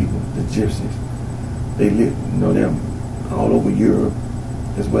Roma people, the Gypsies, they live, they're all over Europe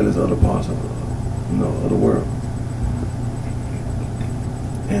as well as other parts of, of the world.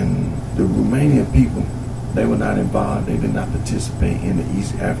 And the Romanian people, they were not involved. They did not participate in the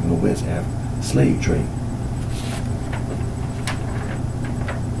East African or West African slave trade.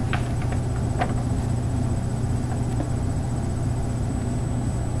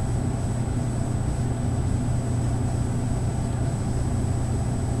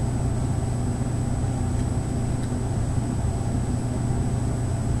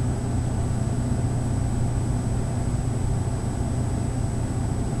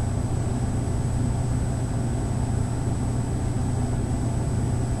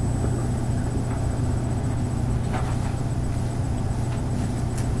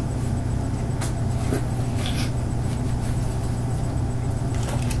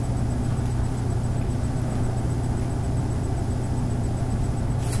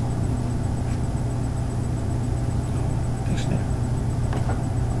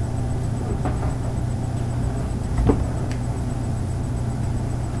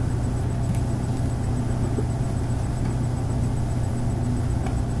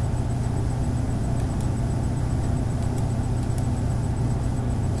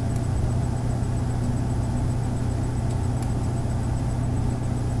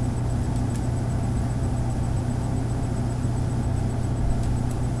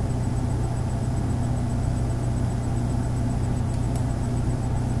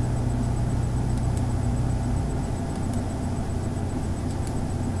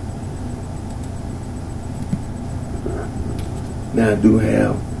 Now I do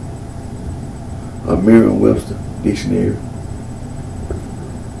have a Merriam-Webster dictionary.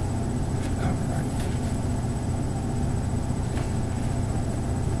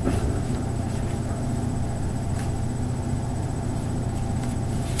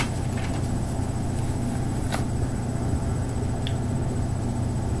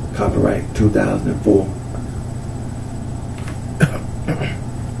 Copyright 2004.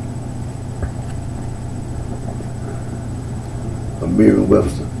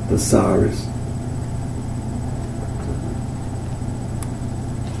 Merriam-Webster Thesaurus.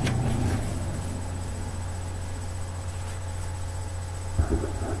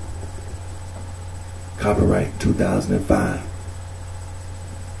 Copyright 2005.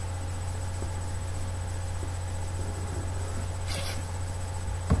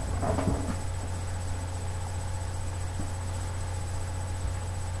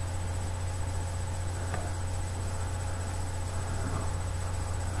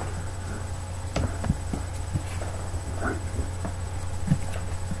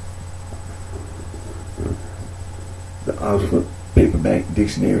 The Oxford Paperback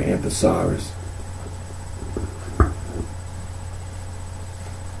Dictionary and Thesaurus.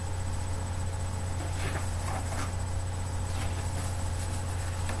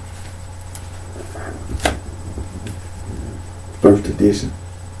 First edition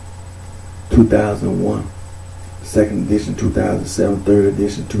 2001, second edition 2007, third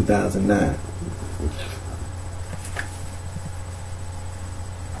edition 2009.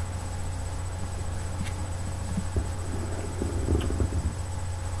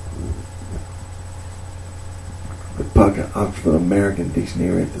 The Pocket Oxford American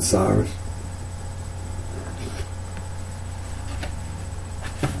Dictionary and Thesaurus.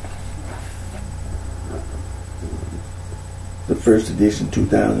 The first edition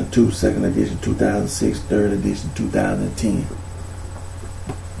 2002, second edition 2006, third edition 2010.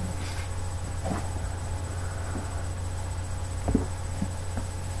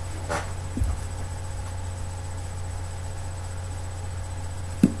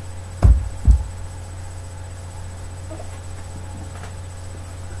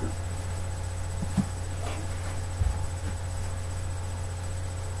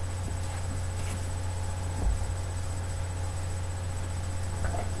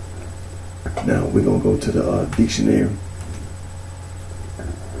 Now we're gonna go to the dictionary,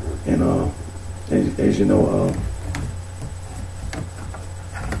 and as you know,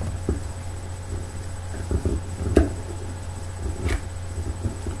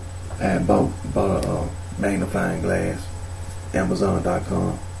 I had bought a magnifying glass,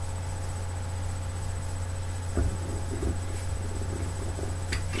 Amazon.com.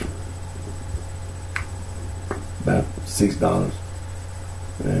 About $6,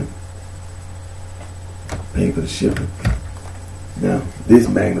 and pay for the shipping. Now this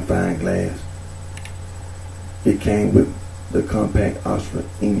magnifying glass, it came with the compact Oxford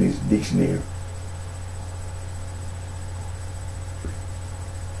English Dictionary.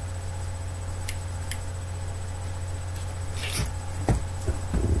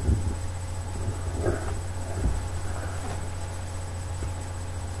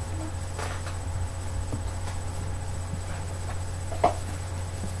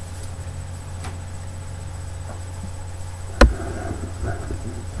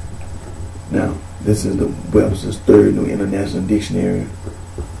 Now, this is the Webster's Third New International Dictionary.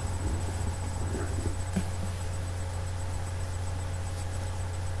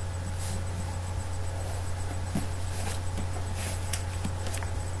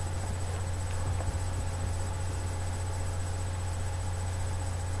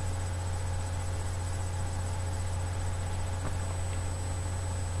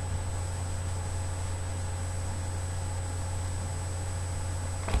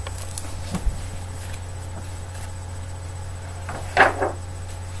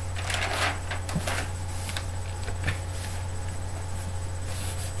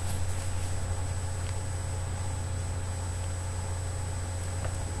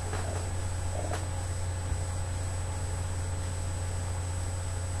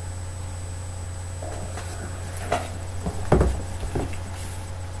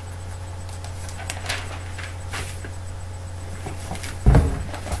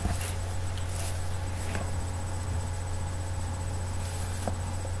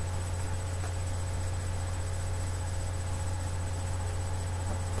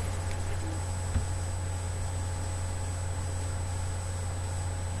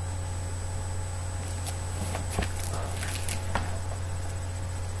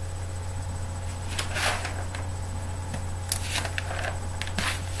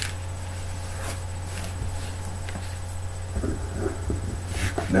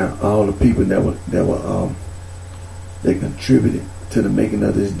 Now, all the people that contributed to the making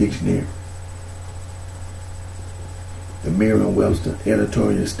of this dictionary: the Merriam-Webster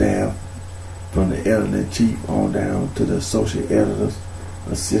editorial staff, from the editor-in-chief on down to the associate editors,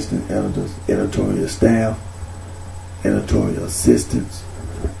 assistant editors, editorial staff, editorial assistants,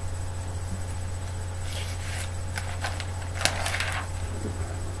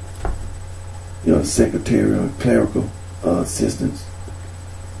 your secretarial and clerical assistants,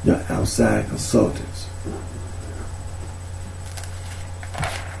 your outside consultants.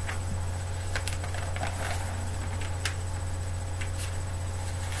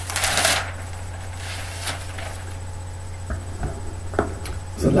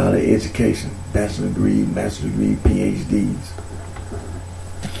 It's a lot of education: bachelor's degree, master's degree, PhDs.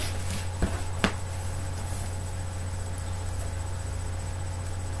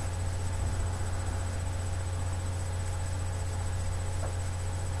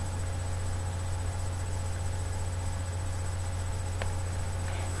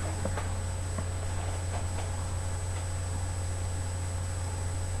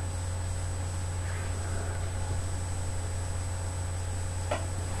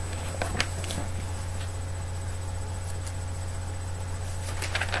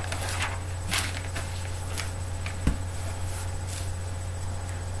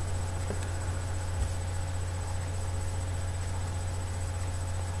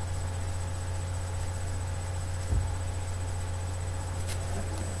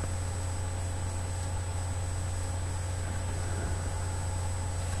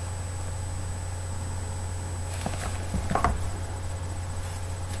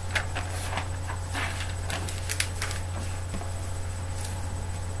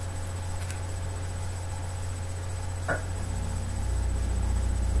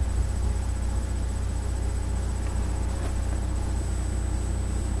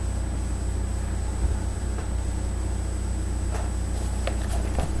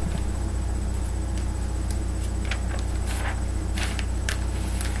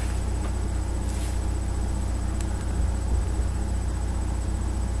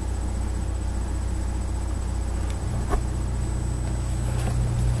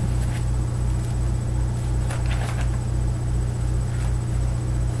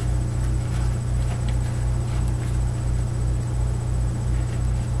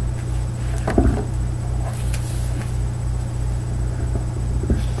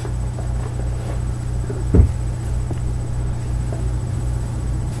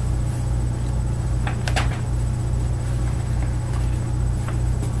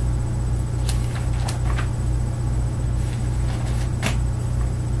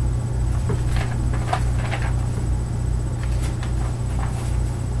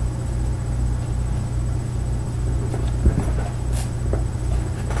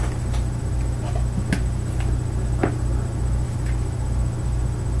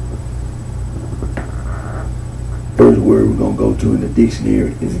 first word we're going to go to in the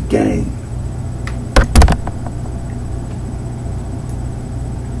dictionary is gang.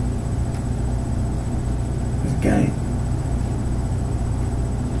 It's gang.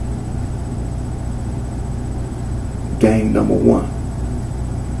 Gang number one.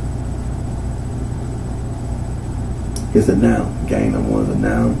 It's a noun. Gang number one is a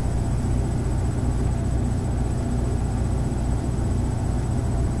noun.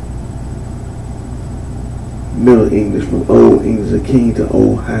 Middle English, from Old English akin to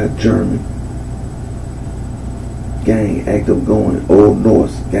Old High German. Gang, act of going. Old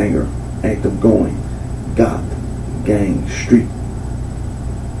Norse, ganger, act of going. Goth, gang, street.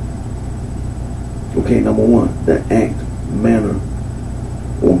 Okay, number one, the act, manner,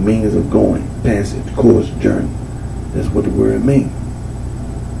 or means of going, passage, course, journey. That's what the word means.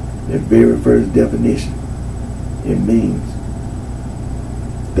 The very first definition, it means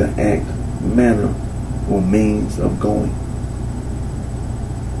the act, manner, or means of going.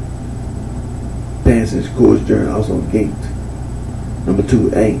 Passage, course, journey, also gate. Number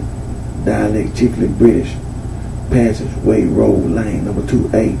two, A, dialect, chiefly British. Passage, way, road, lane. Number two,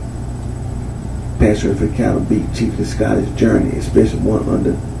 A, pasture for cattle, beat, chiefly Scottish. Journey, especially one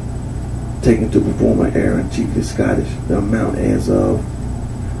undertaken to perform an errand, chiefly Scottish. The amount as of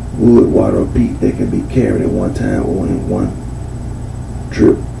wood, water, or peat that can be carried at one time or in one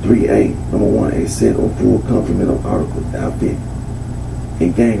trip. 3A, number one, a set or full complement of articles, outfit, a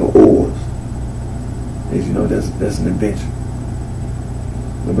gang of oars. As you know, that's an invention.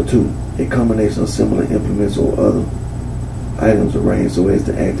 Number two, a combination of similar implements or other items arranged so as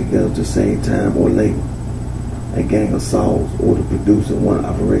to act together to save time or labor. A gang of saws, or to produce in one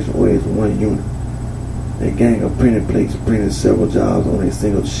operation or as one unit. A gang of printing plates printing several jobs on a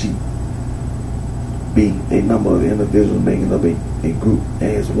single sheet. B, a number of individuals making up a group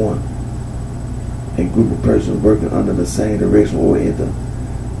as one. A group of persons working under the same direction or at the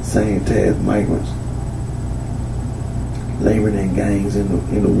same task. Migrants laboring in gangs in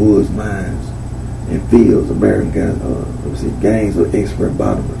the woods, mines, and fields. American gangs of expert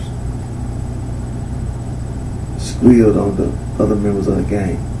bottomers squealed on the other members of the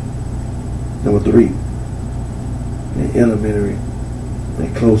gang. Number three, an elementary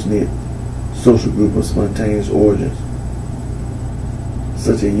and close-knit social group of spontaneous origins.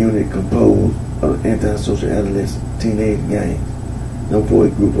 Such a unit composed of antisocial adolescent teenage gangs. Number four, a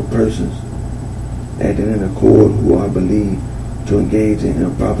group of persons acting in accord who are believed to engage in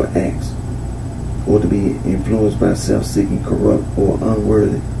improper acts or to be influenced by self-seeking, corrupt, or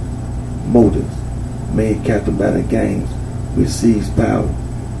unworthy motives, made captive by the gangs which seized power.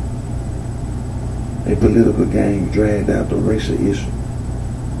 A political gang dragged out the racial issue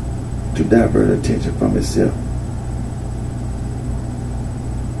to divert attention from itself.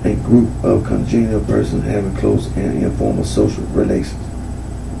 A group of congenial persons having close and informal social relations.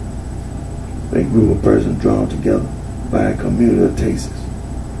 A group of persons drawn together by a community of tastes,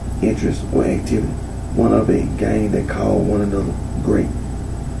 interests, or activity. One of a gang that call one another great.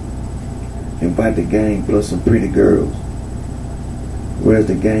 Invite the gang plus some pretty girls. Where's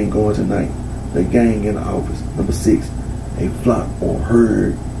the gang going tonight? The gang in the office. Number six, a flock or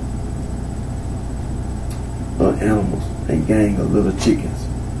herd of animals. A gang of little chickens.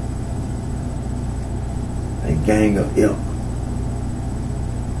 A gang of elk.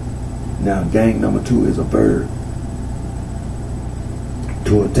 Now, gang number two is a verb.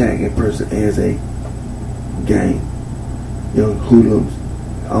 To attack a person as a gang. Young hoodlums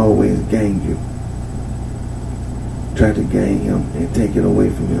always gang you. Try to gang him and take it away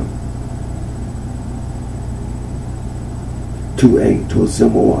from him. 2A, to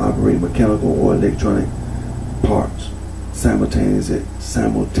assemble or operate mechanical or electronic parts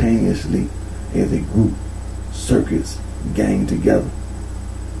simultaneously as a group, circuits gang together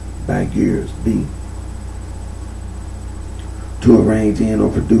by gears. B, to arrange in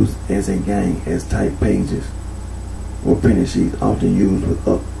or produce as a gang, as type pages or printed sheets, often used with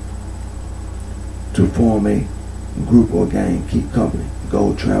up. To form a group or gang, keep company,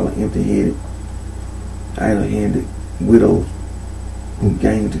 go travel empty-headed, idle-handed widows who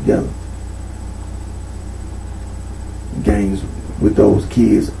gang together. Gangs with those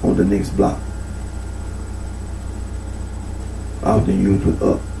kids on the next block, often used with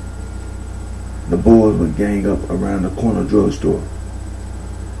up. The boys would gang up around the corner drugstore.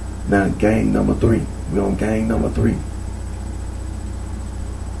 Now gang number three. We're on gang number three.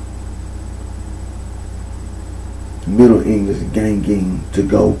 Middle English, gang, to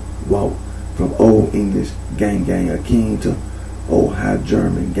go, walk. From Old English, gang, akin to Old High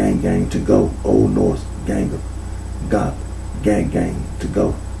German, gang, to go. Old Norse, ganger, goth, gang, to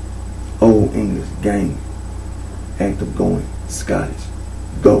go. Old English, gang, act active going Scottish.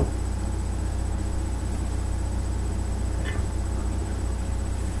 Go.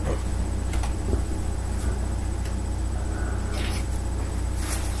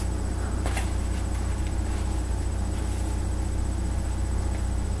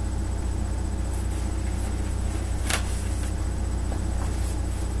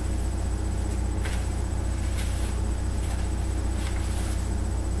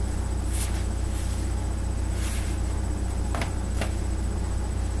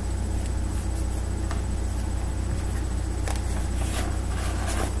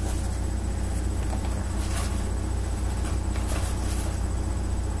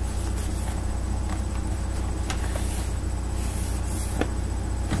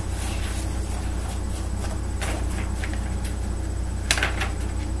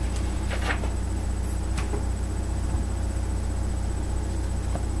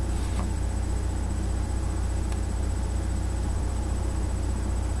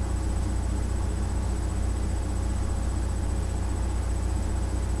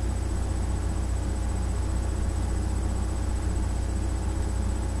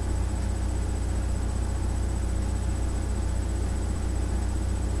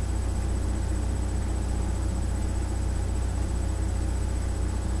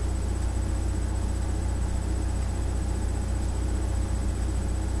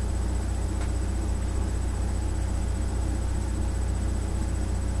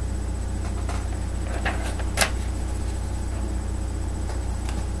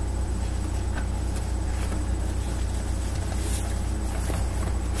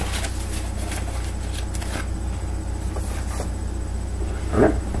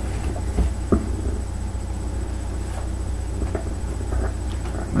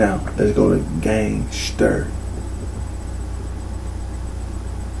 Now, let's go to gangster.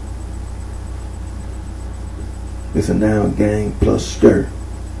 It's a noun, gang plus stir.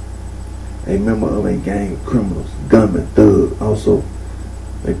 A member of a gang of criminals, gunman, thug, also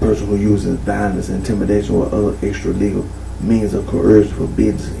a person who uses violence, intimidation, or other extra legal means of coercion for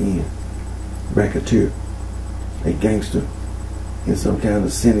business end. Racketeer, a gangster in some kind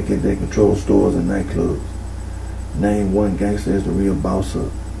of syndicate that controls stores and nightclubs. Name one gangster as the real boss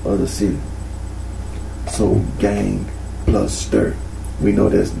of the city. So gang plus stir. We know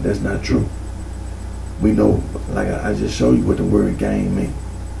that's not true. We know, like I just showed you what the word gang means.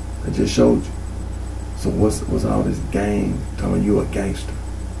 I just showed you. So what's all this gang telling you a gangster?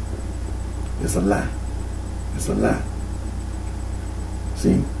 It's a lie. It's a lie.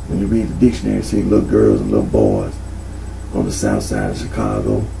 See, when you read the dictionary, see little girls and little boys on the south side of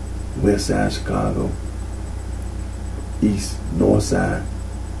Chicago, west side of Chicago, east, north side,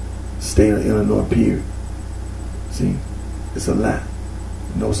 state of Illinois, period. See, it's a lie.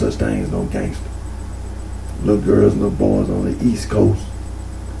 No such thing as no gangster. Little girls, little boys on the East Coast.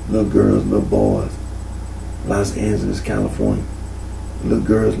 Little girls, little boys, Los Angeles, California. Little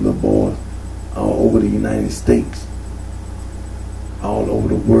girls, little boys, all over the United States. All over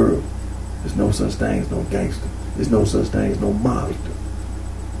the world. There's no such thing as no gangster. There's no such thing as no mobster.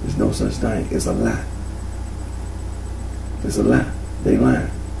 There's no such thing. It's a lie. It's a lie. They lying.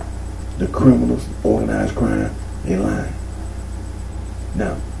 The criminals, organized crime, they lying.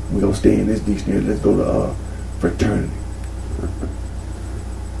 Now, we're going to stay in this dictionary. Let's go to fraternity.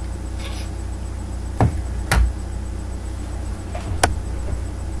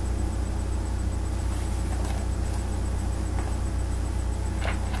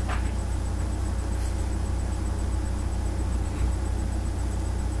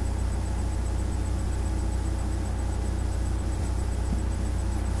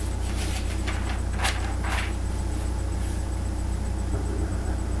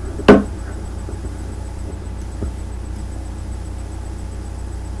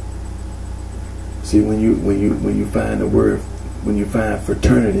 See, when you find the word, when you find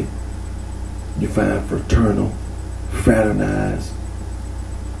fraternity, you find fraternal, fraternize,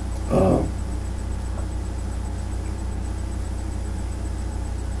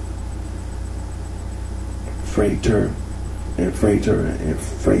 freighter and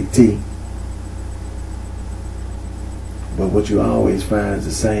freightee. But what you always find is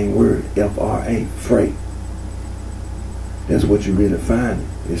the same word, F-R-A, freight. That's what you really find,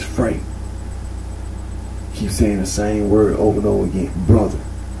 is freight. Keep saying the same word over and over again, brother.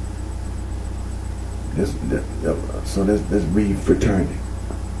 So let's read fraternity.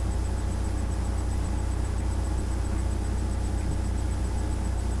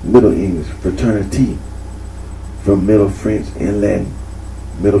 Middle English, fraternity, from Middle French and Latin.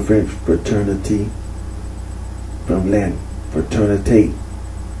 Middle French, fraternity, from Latin, fraternitate,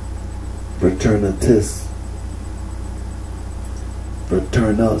 fraternitas,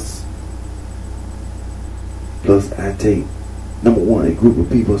 fraternus plus ite. Number one, a group of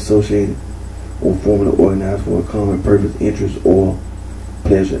people associated or formally organized for a common purpose, interest, or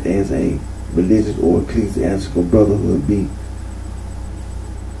pleasure, as a religious or ecclesiastical brotherhood. B,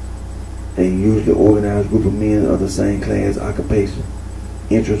 a usually organized group of men of the same class, occupation,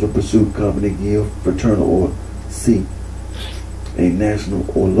 interest, or pursuit, company, guild, fraternal. Or C, a national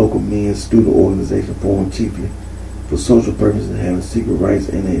or local men's student organization formed chiefly for social purposes and having secret rights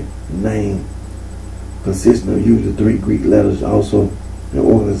and a name consisting of usually 3 Greek letters. Also, an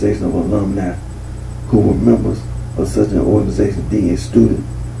organization of alumni who were members of such an organization. D, a student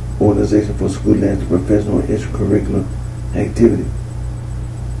organization for scholastic, professional, and extracurricular activity.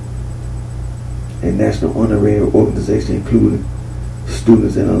 A national honorary organization including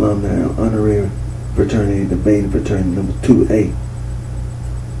students and alumni, honorary fraternity, debating fraternity. Number 2A,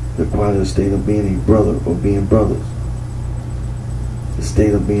 the quality state of being a brother or being brothers. The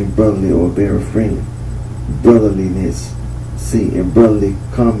state of being brotherly or very friendly. Brotherliness. C, and brotherly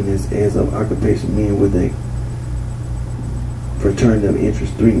commonness as of occupation, men with a fraternity of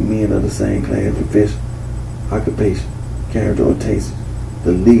interest. 3, men of the same class, profession, occupation, character, or taste.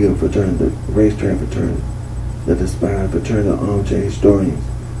 The legal fraternity, the racetrack fraternity, the despised fraternity of armchair historians.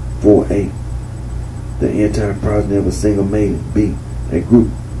 4A, the entire progeny of a single maiden. B, a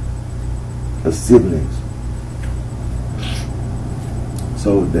group of siblings.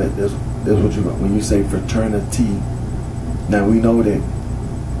 So that's what you got when you say fraternity. Now we know that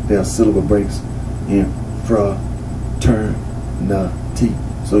there are syllable breaks in fraternity,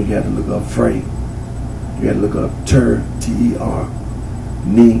 so you have to look up fray. You have to look up ter, T-E-R,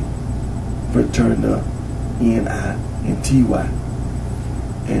 ni, fraterna, N-I, and T-Y,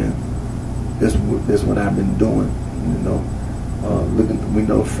 and that's what I've been doing. You know, looking. We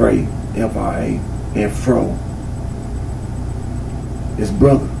know fray, F-R-A, and fro. It's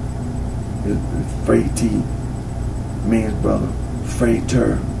brother. It's fray T means brother.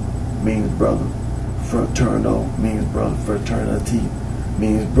 Frater means brother. Fraternal means brother. Fraternity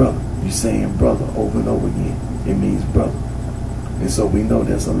means brother. You're saying brother over and over again. It means brother. And so we know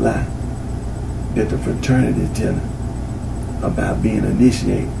that's a lie that the fraternity is telling about being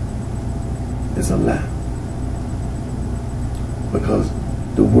initiated. It's a lie. Because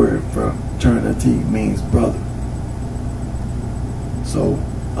the word fraternity means brother. So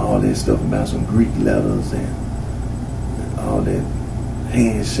all this stuff about some Greek letters and all that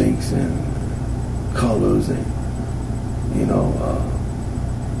handshakes and colors and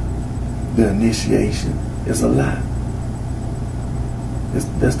the initiation, it's a lie.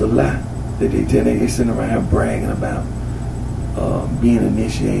 That's the lie that they tell. They sitting around here bragging about being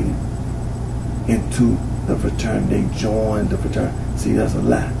initiated into the fraternity. They joined the fraternity. See, that's a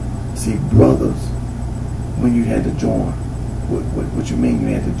lie. See, brothers, when you had to join, what you mean you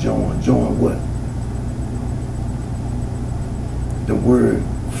had to join? Join what? The word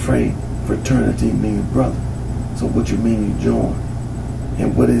fraternity means brother. So what you mean you join?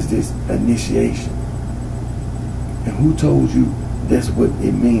 And what is this initiation? And who told you that's what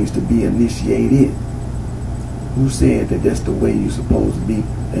it means to be initiated? Who said that that's the way you're supposed to be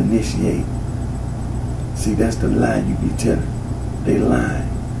initiated? See, that's the lie you be telling. They lying.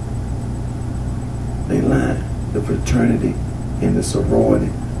 They lying. The fraternity and the sorority,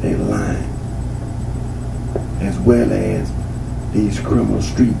 they lying. As well as these criminal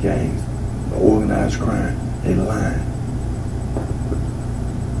street gangs, the organized crime, they lying.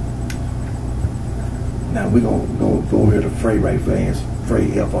 Now we're gonna go over here to Fray right fast.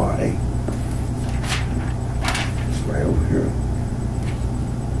 Fray, F-R-A. It's right over here.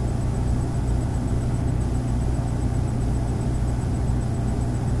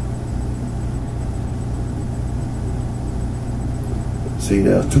 See,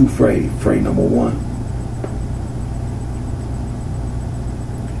 there's 2 fray. Fray number 1.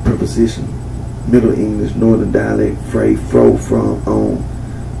 Preposition. Middle English, Northern dialect. Fray, fro, from, on.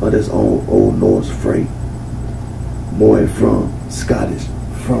 Or that's Old Norse fray. More from, Scottish,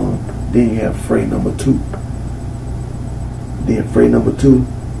 from. Then you have fray number 2. Then fray number 2,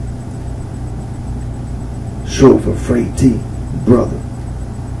 short for fray T, brother.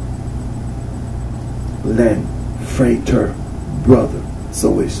 Latin, frater, brother.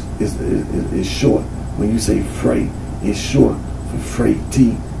 So it's short. When you say fray, it's short for fray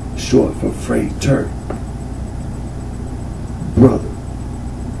T, short for frater, brother.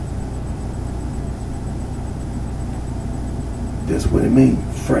 That's what it means.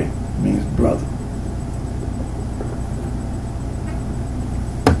 Fray means brother.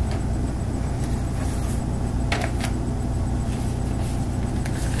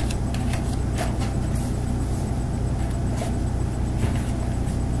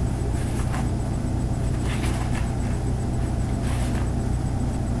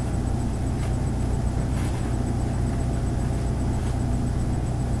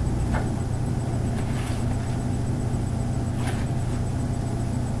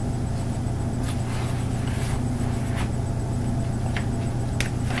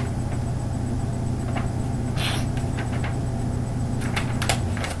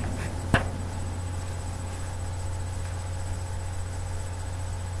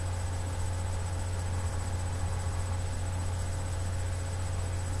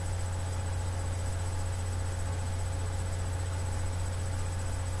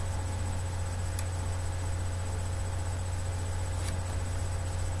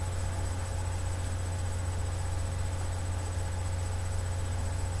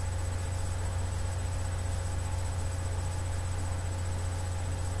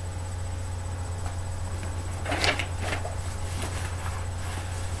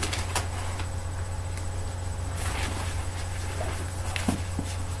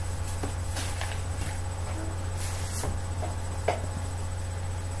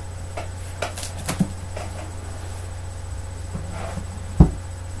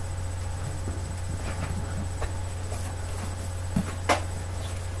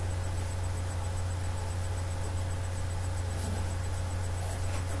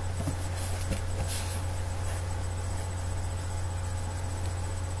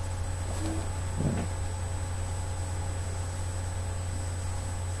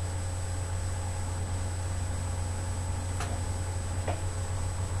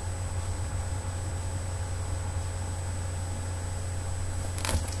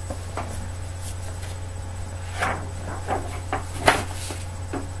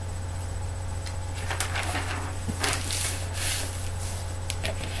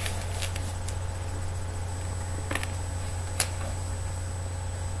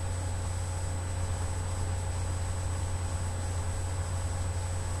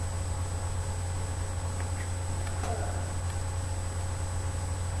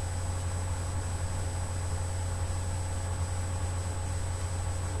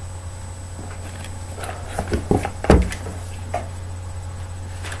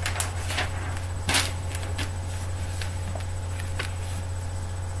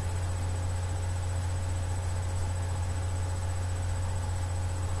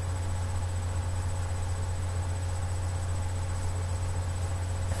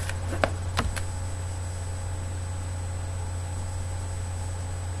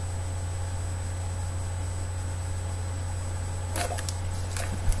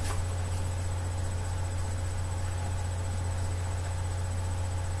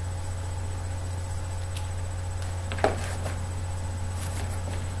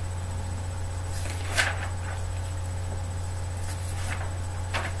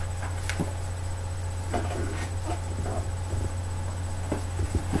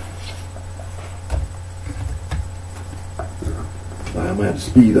 gonna have to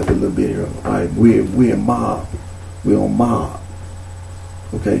speed up a little bit here. All right, we're mob. We're on mob.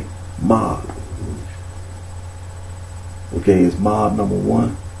 Okay, mob. Okay, it's mob number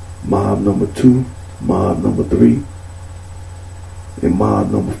 1, mob number 2, mob number 3, and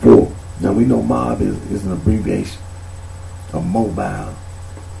mob number 4. Now we know mob is an abbreviation of mobile,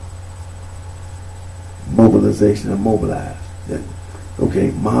 mobilization, and mobilize.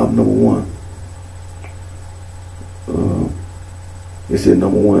 Okay, mob number 1. It said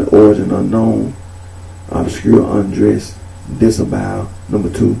number 1, origin unknown, obscure, undressed, disavow. Number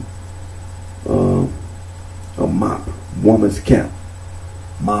 2, a mop, woman's cap,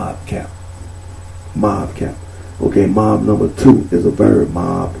 mob cap, mob cap. Okay, mob number 2 is a verb,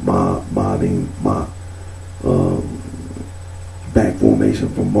 mobbing, mob. Back formation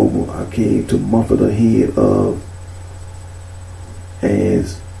from mobile, archaic, to muffle the head of,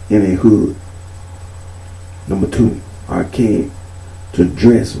 as in a hood. Number 2, archaic, to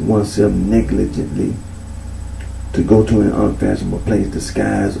dress oneself negligently, to go to an unfashionable place,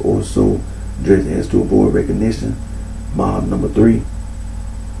 disguise or so dress as to avoid recognition. Mob number 3,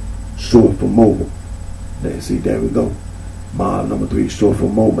 short for mobile. Let's see, there we go. Mob number 3, short for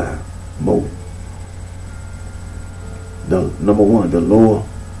mobile. Mobile. The number 1, the lower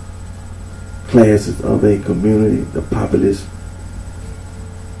classes of a community, the populace,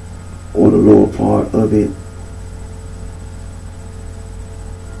 or the lower part of it.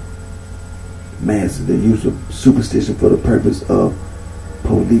 Masses, the use of superstition for the purpose of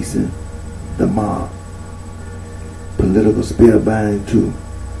policing the mob. Political spellbinding, to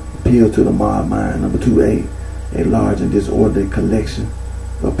appeal to the mob mind. Number 2, a large and disorderly collection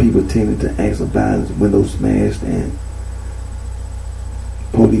of people tending to acts of violence, windows smashed and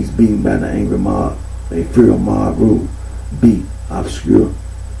police beaten by the angry mob. A feral mob rule. B, obscure,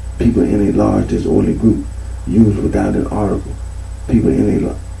 people in a large disorderly group, used without an article. People in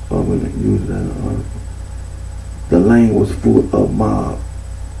a used without an article. The lane was full of mob,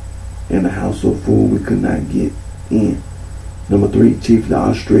 and the house so full we could not get in. Number 3, chiefly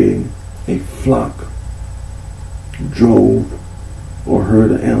Australian, a flock, drove or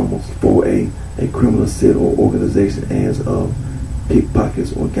herd of animals. 4, a criminal set or organization, as of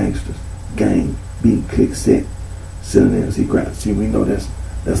pickpockets or gangsters. Gang. B, click, set, synonyms. See, we know that's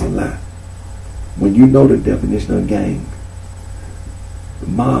a lie. When you know the definition of gang,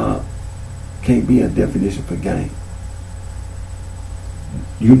 mob can't be a definition for gang.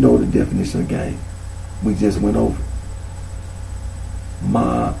 You know the definition of gang. We just went over.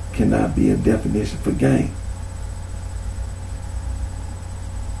 Mob cannot be a definition for gang.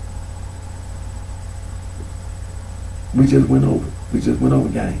 We just went over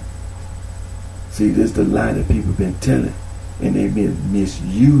gang. See, this is the lie that people have been telling, and they've been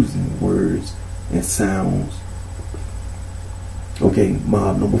misusing words and sounds. Okay,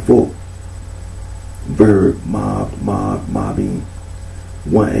 mob number 4. Verb, mobbing.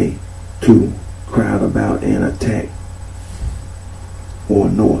 1A, 2, crowd about and attack or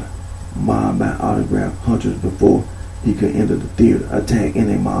annoy. Mob by autograph hunters before he could enter the theater. Attack in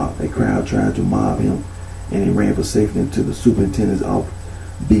a mob. A crowd tried to mob him, and he ran for safety into the superintendent's office.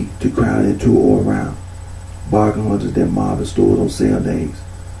 B, to crowd into or around. Bargain hunters that mob the stores on sale days.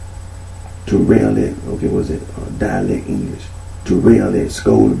 To rail at, dialect English. To rail at,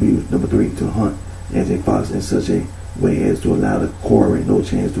 scold, abuse. Number 3, to hunt as a fox in such a way as to allow the quarry no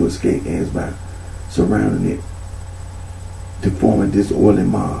chance to escape, as by surrounding it, to form a disorderly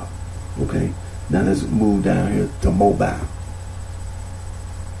mob. Okay, now let's move down here to mobile.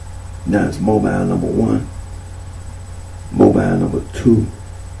 Now it's mobile number 1, mobile number 2,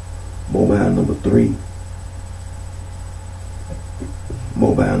 mobile number 3,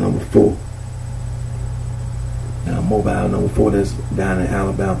 mobile number 4. Now mobile number 4, that's down in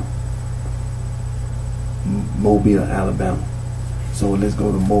Alabama, Mobile, Alabama. So let's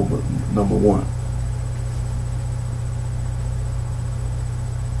go to mobile number 1.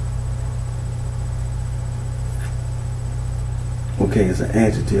 Okay, it's an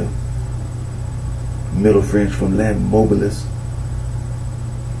adjective. Middle French from Latin, mobilis,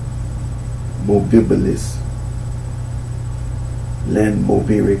 mobibilis. Latin,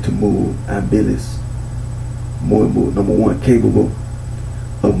 movere, to move. Abilis, move. Number 1, capable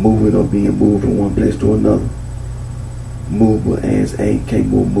of moving or being moved from one place to another. Movable as a,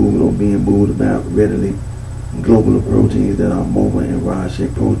 capable of moving or being moved about readily. Global of proteins that are mobile and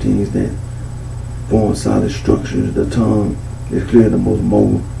rod-shaped proteins that form solid structures. The tongue is clearly the most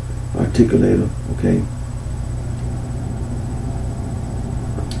mobile articulator. Okay,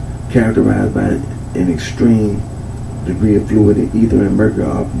 characterized by an extreme degree of fluidity. Ether and mercury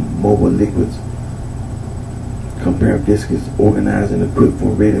are mobile liquids. Compare vehicles organized and equipped for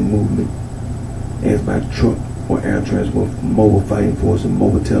ready movement, as by truck or air transport, mobile fighting force, and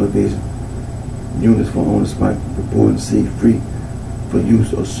mobile television units for on-the-spot reporting see free for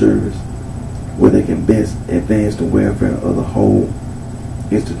use or service, where they can best advance the welfare of the whole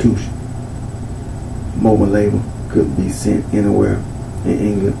institution. Mobile labor could be sent anywhere in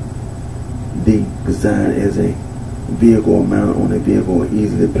England. D. Designed as a vehicle or mounted on a vehicle or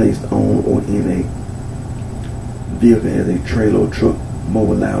easily placed on or in a vehicle as a trailer or truck.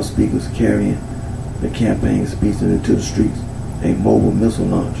 Mobile loudspeakers carrying the campaign speeches into the streets. A mobile missile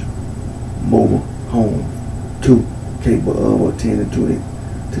launcher. Mobile home. 2. Capable of or tending to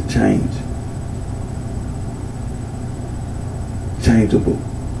changeable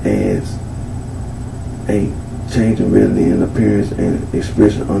as a changing readily in appearance and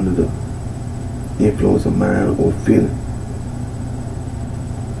expression under the influence of mind or feeling.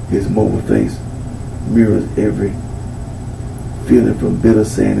 His mobile face mirrors every feeling from bitter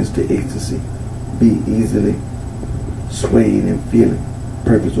sadness to ecstasy. Be easily swayed in feeling,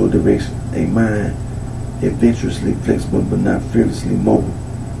 purpose, or direction. A mind adventurously flexible but not fearlessly mobile,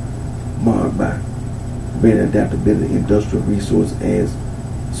 marked by great adaptability. Industrial resource as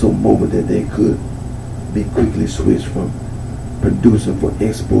so mobile that they could be quickly switched from producing for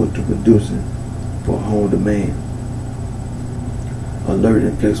export to producing for home demand. Alert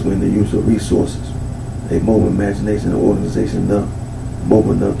and flexible in the use of resources. A mobile imagination and organization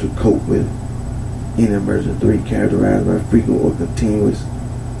mobile enough to cope with any emergency. 3. Characterized by frequent or continuous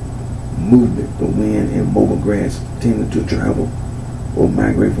movement, the wind and mobile grass tending to travel or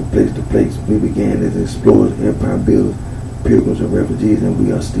migrate from place to place. We began as explorers, empire builders, pilgrims, and refugees, and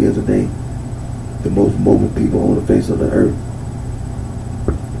we are still today the most mobile people on the face of the earth.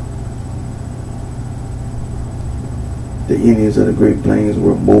 The Indians of the Great Plains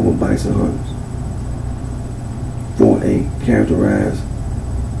were mobile bison hunters. 4a. Characterized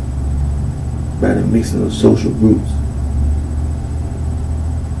by the mixing of social groups.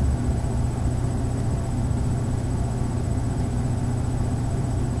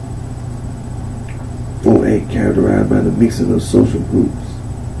 Characterized by the mixing of social groups.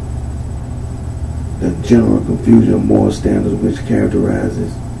 The general confusion of moral standards which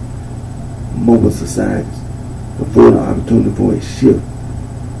characterizes mobile societies afford the opportunity for a shift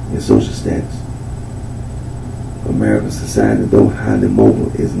in social status. American society, though highly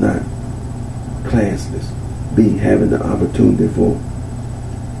mobile, is not classless. B. Having the opportunity for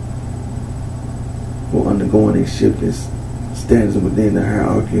undergoing a shift in status within the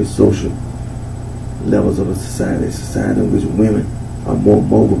hierarchy of social levels of a society in which women are more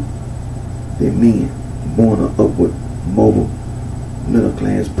mobile than men, born of upward mobile middle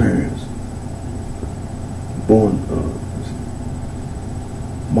class parents, born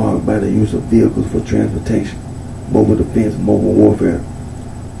marked by the use of vehicles for transportation, mobile defense, mobile warfare,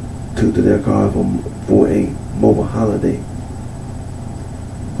 took to their cars for a mobile holiday,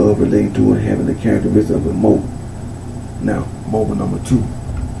 of relating to and having the characteristics of a mobile. Now, mobile number 2.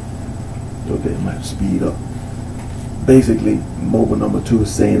 Okay, I might speed up. Basically, mobile number 2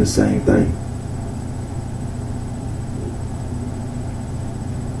 is saying the same thing.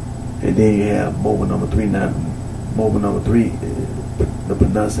 And then you have mobile number 3. Now, mobile number 3, the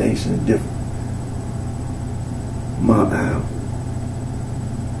pronunciation is different.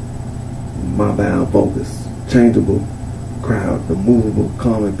 Mobile focus, changeable crowd, the movable,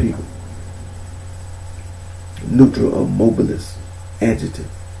 common people. Neutral of mobilist, adjective.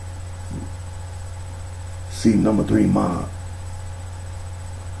 See number 3, mob.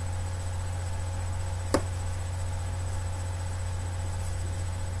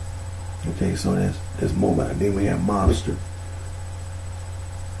 Okay, so that's mobile. Then we have mobster.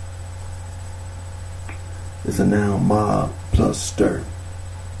 It's a noun, mob plus stir.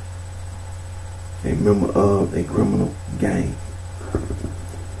 A member of a criminal gang.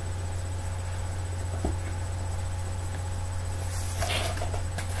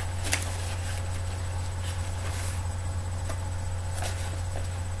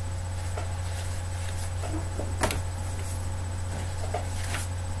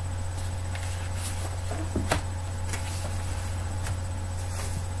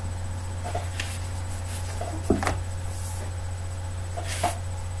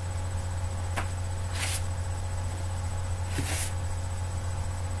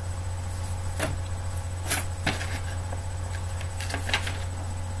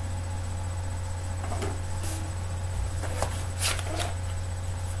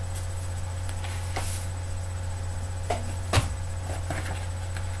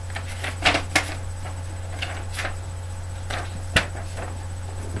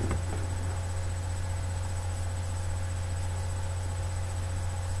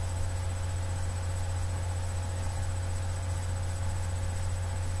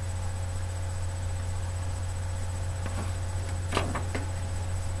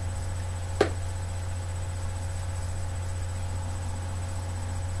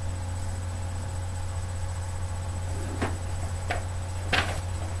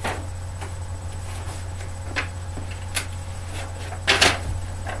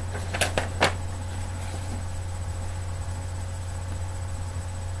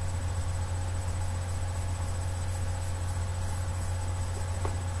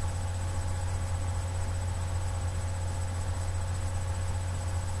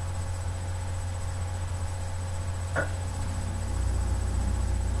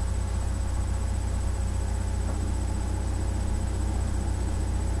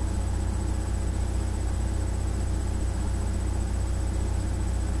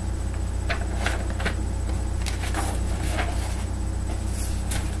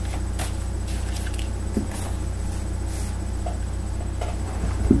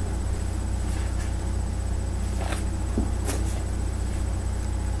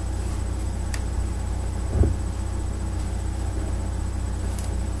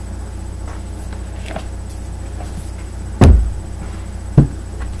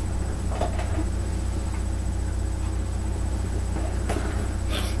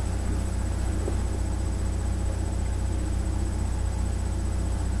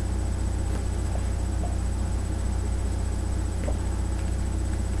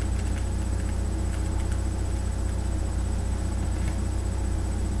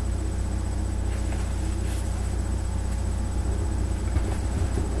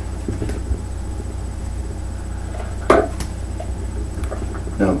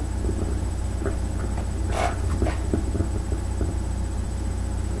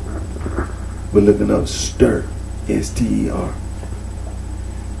 we're looking up stir, S-T-E-R.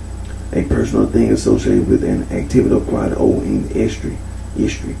 A personal thing associated with an activity acquired old in history.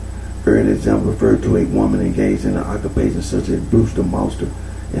 Early example referred to a woman engaged in an occupation such as Brewster, Malster,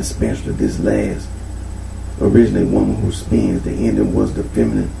 and Spencer. This last, originally a woman who spins. The ending was the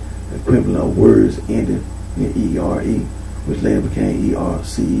feminine equivalent of words ending in E-R-E, which later became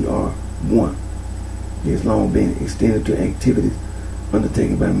E-R-C-E-R-1. It has long been extended to activities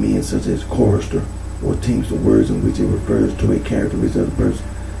undertaken by men such as chorister or teamster. Words in which it refers to a characteristic of the person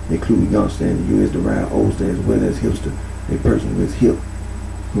include youngster in the U.S. derived oldster as well as hipster, a person who is hip,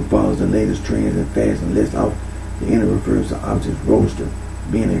 who follows the latest trends and fashion. Less often, the ending refers to objects, roadster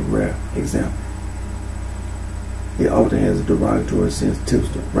being a rare example. It often has a derogatory sense: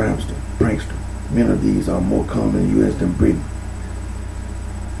 tipster, rhymester, prankster. Many of these are more common in the U.S. than Britain.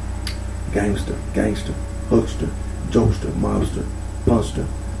 Gangster, huckster, jokester, mobster, punster,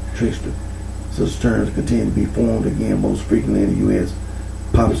 trickster. Such terms continue to be formed again most frequently in the U.S.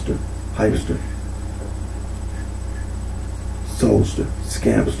 Popster, hypester, soulster,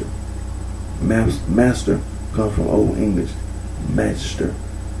 scampster. Master comes from Old English magister,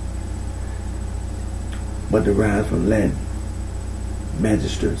 but derives from Latin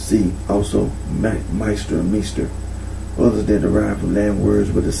magister. See also meister, meester. Others that derive from Latin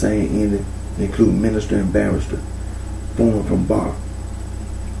words with the same ending include minister and barrister, formed from bar,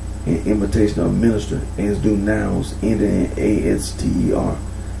 in imitation of minister, as do nouns ending in aster,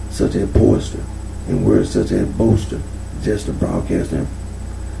 such as poester, and words such as boaster, jester, broadcaster, and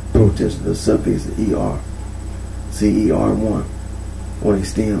protester. The suffix er, cer1, or a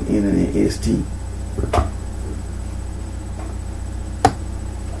stem ending in st.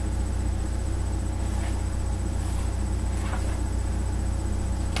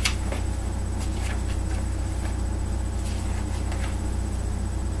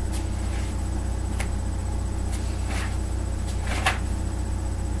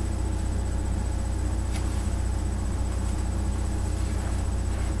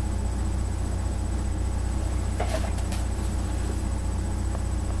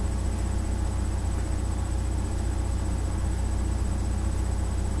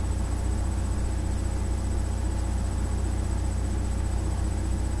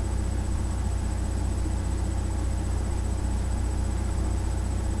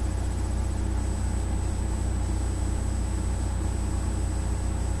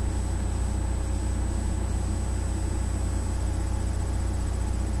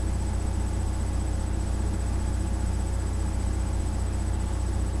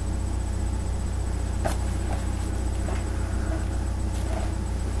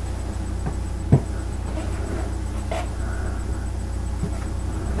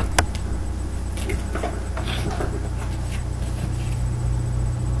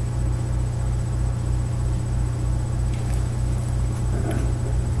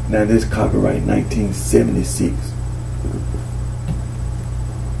 Now this copyright 1976.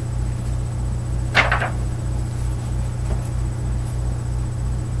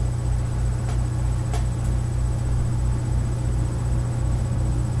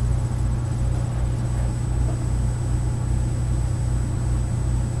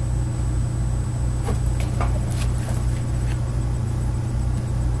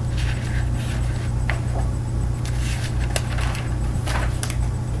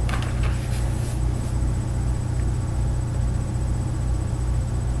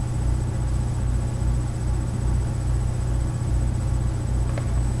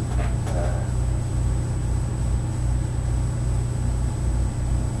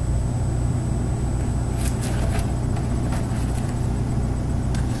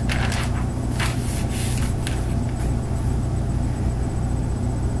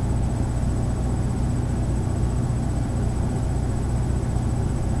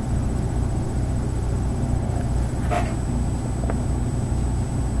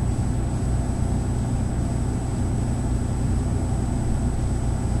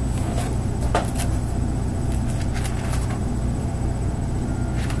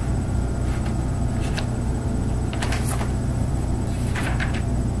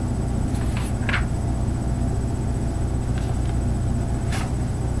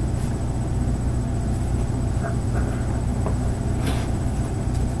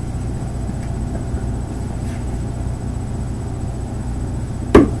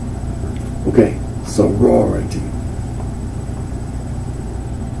 Okay, sorority.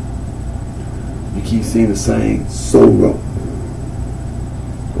 You keep seeing the same sorrow.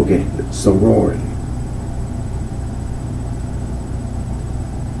 Okay, sorority.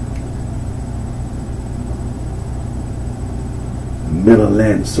 Middle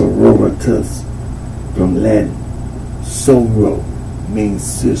Latin sororitas, from Latin, soror means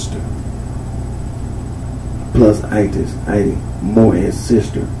sister, plus itis, more as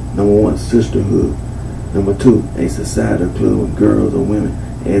sister. Number one, sisterhood. Number two, a society or club with girls or women,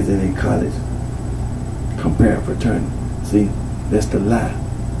 as in a college. Compare fraternity. See, that's the lie.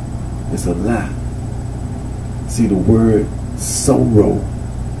 It's a lie. See, the word soror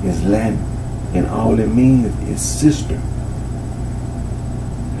is Latin, and all it means is sister.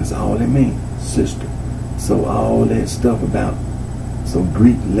 That's all it means, sister. So all that stuff about some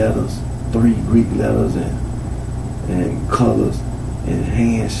Greek letters, 3 Greek letters, and colors, and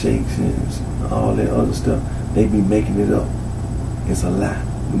handshakes, and all that other stuff, they be making it up. It's a lie.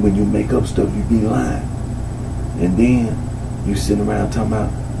 When you make up stuff, you be lying. And then you sitting around talking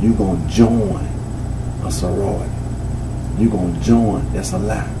about you gonna join a sorority. You gonna join. That's a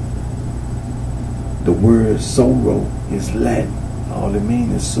lie. The word soror is Latin. All it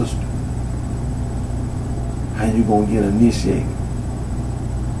means is sister. How you gonna get initiated?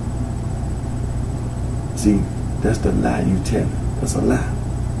 See, that's the lie you telling. That's a lie.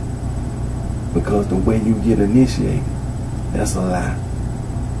 Because the way you get initiated, that's a lie.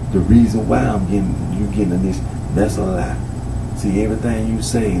 The reason why you getting initiated, that's a lie. See, everything you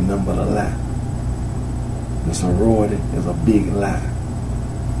say ain't nothing but a lie. The sorority is a big lie.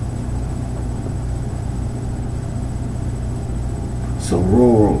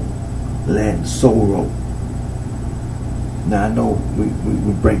 Sororo, Latin soror. Now I know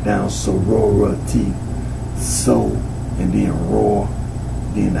we break down sorority, so, and then roar,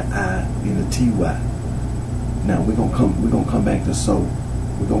 then the I, then the ty. Now we're gonna come back to so.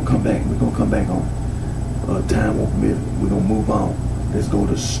 We're gonna come back on time won't permit. We're gonna move on. Let's go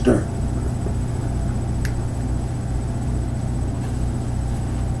to stir.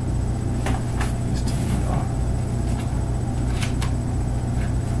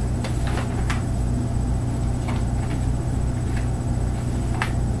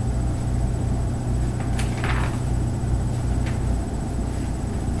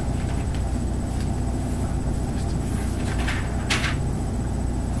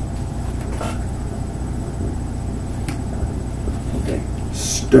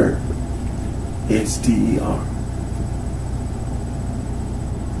 Stir. S-T-E-R.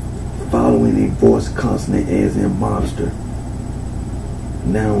 Following a voice consonant as in monster.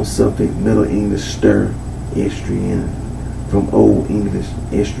 Noun suffix Middle English stir, estrian. From Old English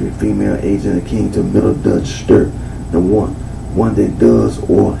estri, female agent of king, to Middle Dutch stir. Number one that does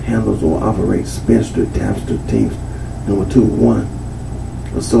or handles or operates, spinster, tapster, teamster. Number two, one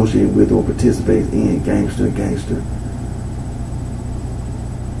associated with or participates in, gangster.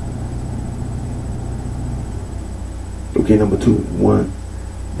 Okay, number two, one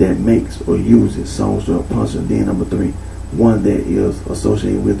that makes or uses, songster or puncher. Then number three, one that is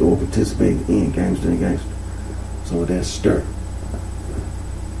associated with or participates in, gangster. So that's stir.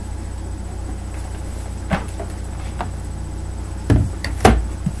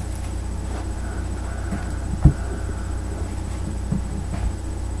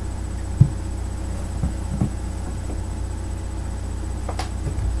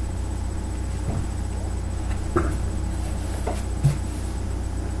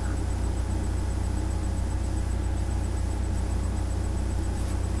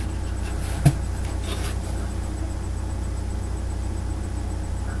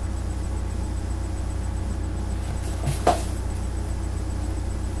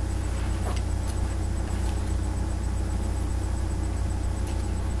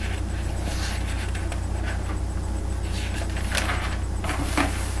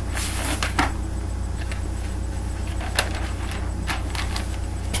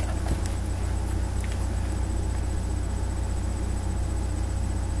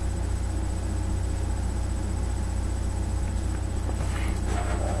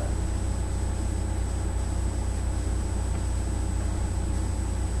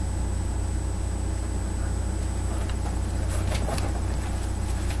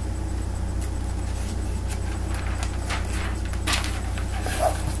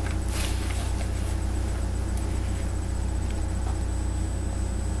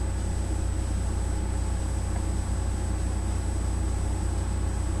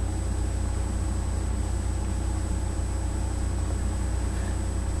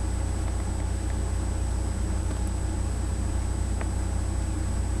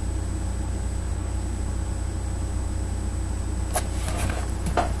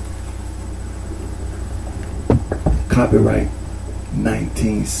 Copyright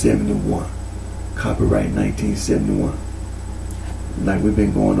 1971. Copyright 1971. Like we've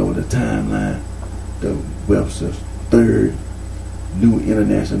been going over the timeline, the Webster's third New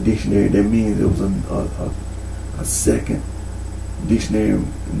International Dictionary. That means it was a second dictionary in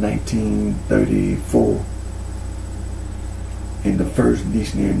 1934, and the first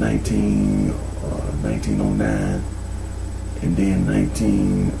dictionary in 1909, and then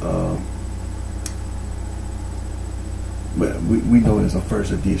but we know it's a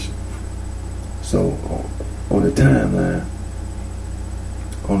first edition. So on the timeline,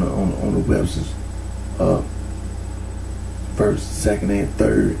 on the Webster's, first, second, and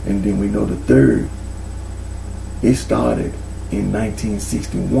third, and then we know the third, it started in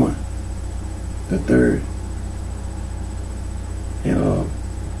 1961. The third, and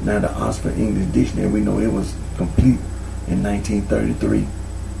now the Oxford English Dictionary, we know it was complete in 1933.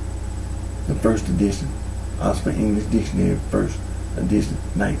 The first edition, Oxford English Dictionary, first edition,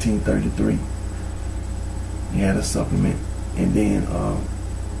 1933. They had a supplement, and then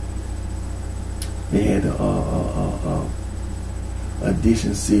they had a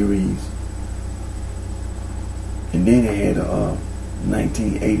edition series, and then they had a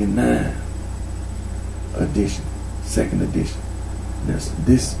 1989 edition, second edition.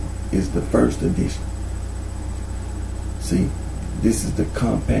 This is the first edition. See, this is the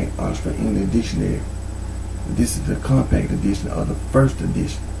compact Oxford English Dictionary. This is the compact edition of the first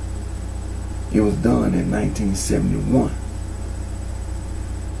edition. It was done in 1971.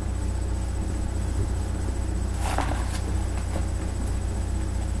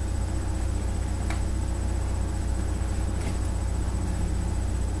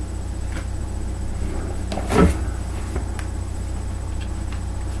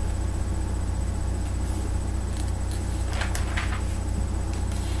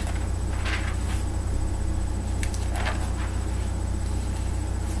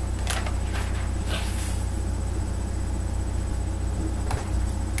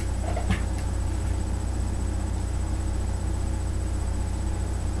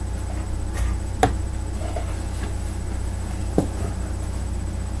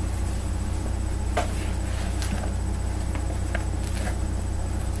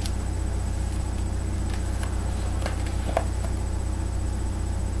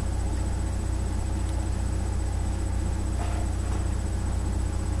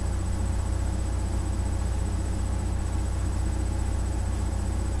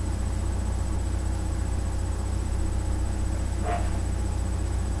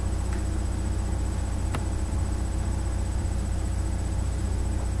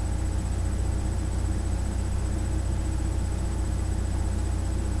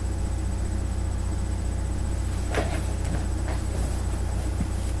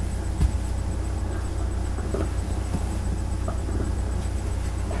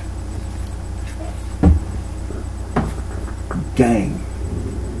 Gang.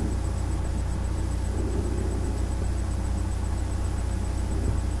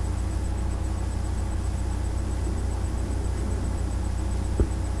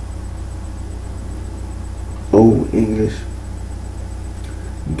 Old English,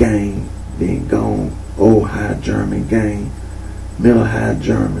 gang, then gone. Old High German, gang. Middle High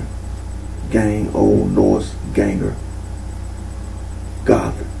German, gang. Old Norse, ganger.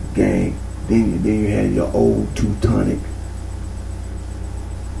 Goth, gang. Then you had your old Teutonic.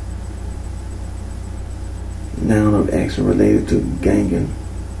 Noun of action related to ganging.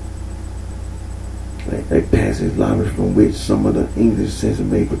 A passage language from which some of the English sense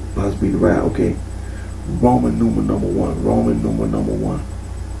may possibly derive. Okay. Roman numeral number one. Roman numeral number one.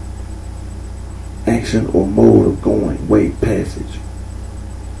 Action or mode of going. Way, passage.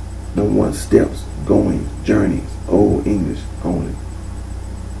 Number one, steps, going, journeys. Old English only.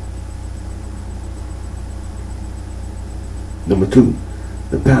 Number two,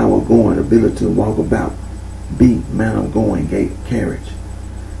 the power of going, ability to walk about. B, manner of going, gait, carriage.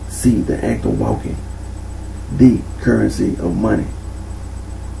 C, the act of walking. D, currency of money.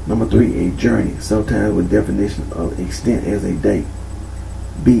 Number three, a journey, sometimes with definition of extent as a day.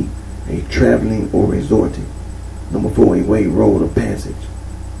 B, a traveling or resorting. Number four, a way, road, or passage.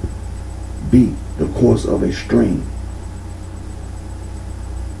 B, the course of a stream.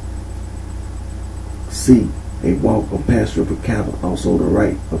 C, a walk or pasture for cattle, also the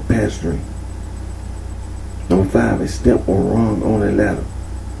right of pasturing. Number five, a step or rung on a ladder.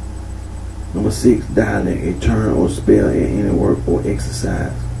 Number six, dialect, a turn or spell in any work or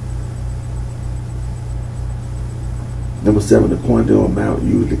exercise. Number seven, the quantity or amount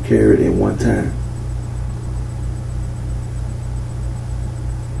usually carried at one time.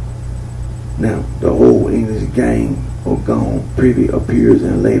 Now, the Old English gang or gone privy appears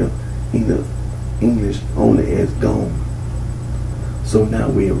in later English only as gone. So now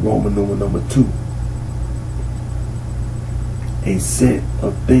we have Roman numeral number two. a set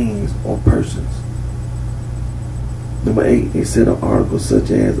of things or persons. Number 8, a set of articles such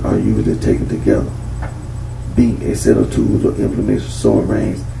as are usually taken together. B, a set of tools or implements so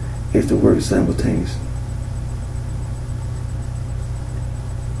arranged as to work simultaneously.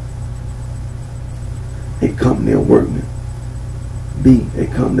 A company of workmen. B, a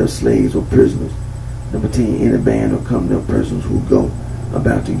company of slaves or prisoners. Number 10, any band or company of persons who go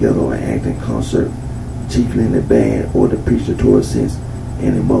about together or act in concert, chiefly in the bad or depreciatory sense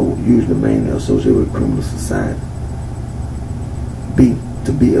and in mode, usually mainly associated with criminal society. B,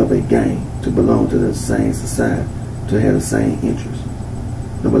 to be of a gang, to belong to the same society, to have the same interests.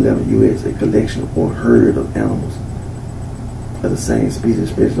 Number 11, U.S., a collection or herd of animals of the same species,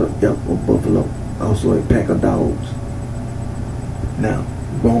 especially of elk or buffalo, also a pack of dogs. Now,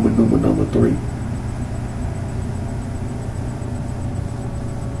 Roman numeral number 3.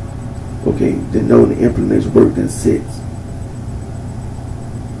 Okay, denoting the implements worked in sets.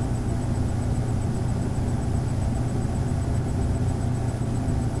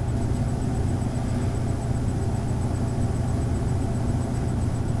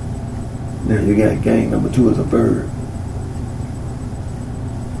 Now you got gang. Number 2 is a verb.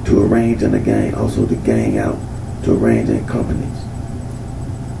 To arrange in a gang, also to gang out, to arrange in companies.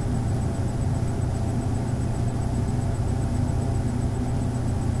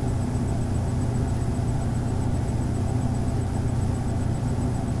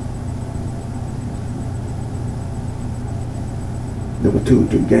 Number 2,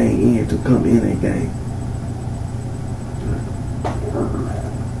 to gang in, to come in a gang.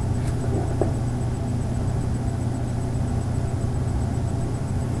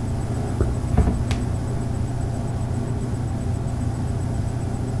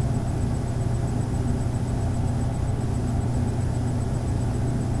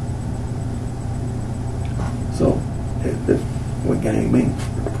 So, that's what gang means.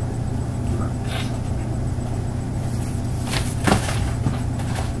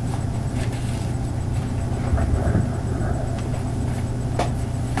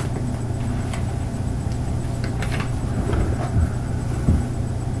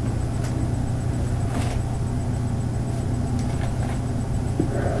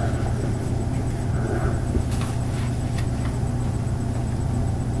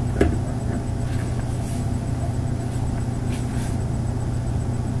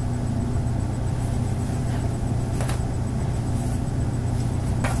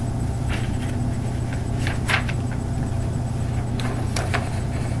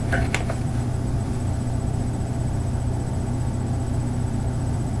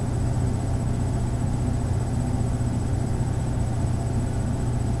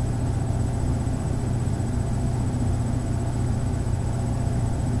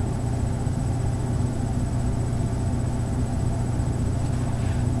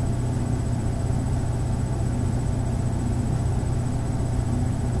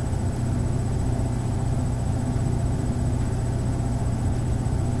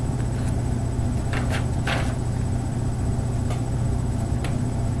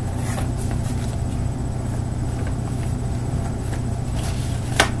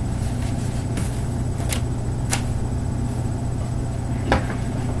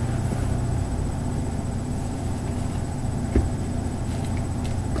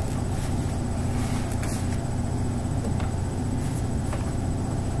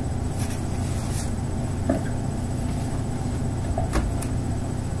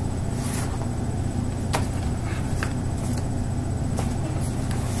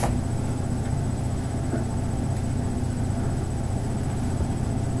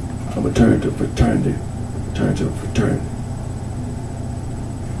 I'm going to turn to fraternity. Turn to fraternity.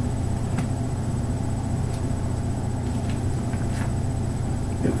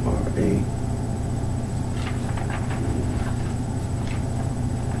 F-R-A.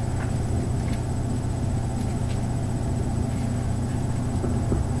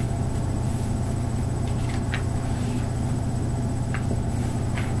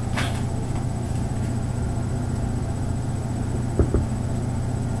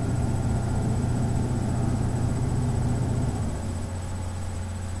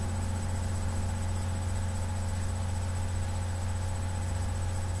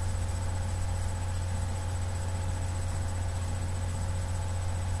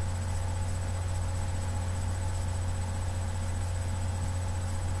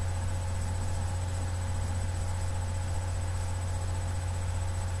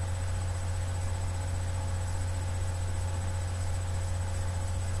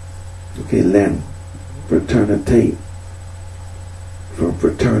 Okay, Latin, fraternitate, from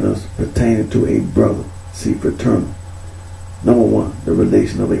fraternus, pertaining to a brother. See fraternal. Number one, the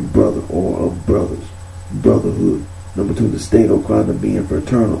relation of a brother or of brothers, brotherhood. Number two, the state or quality of being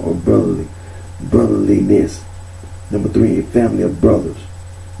fraternal or brotherliness. Number three, a family of brothers.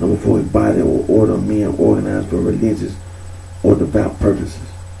 Number four, a body or order of men organized for religious or devout purposes.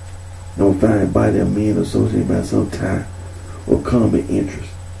 Number five, a body of men associated by some tie or common interest.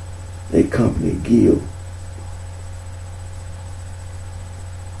 A company, guild.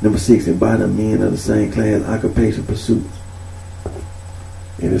 Number six, a body of men of the same class, occupation, pursuits.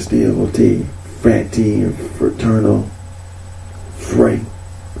 And it's still going to tell you, fraternity and fraternal, fray.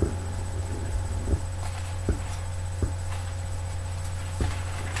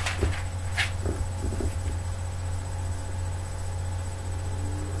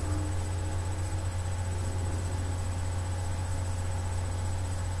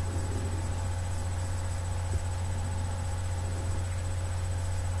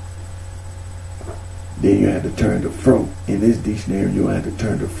 Then you have to turn to fro. In this dictionary, you have to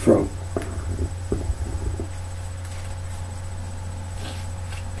turn to fro.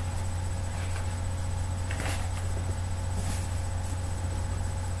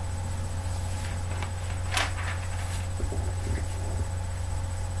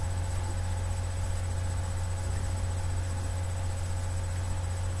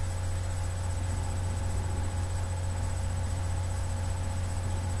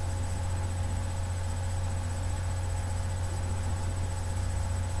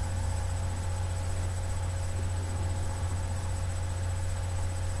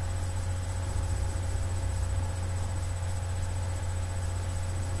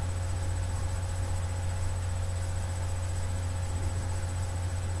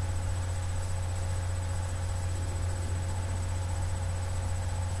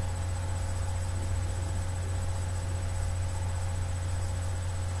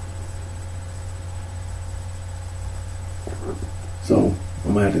 So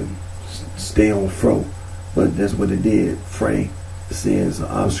I'm going to have to stay on fro. But that's what it did. Fray. It says an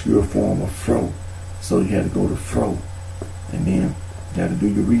obscure form of fro. So you had to go to fro. And then you had to do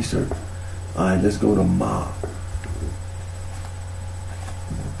your research. Alright, let's go to mob.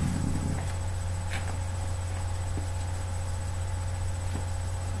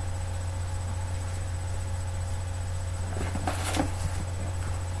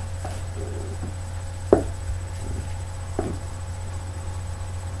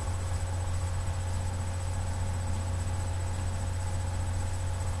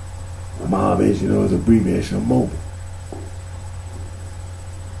 Mob, as you know, is an abbreviation of mobile.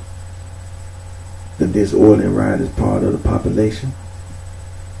 The disorderly riot is part of the population.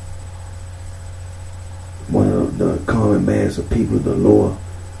 One of the common mass of people, the lower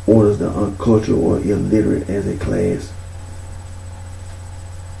orders, the uncultured or illiterate as a class.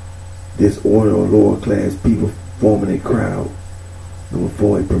 Disorder or lower class people forming a crowd. Number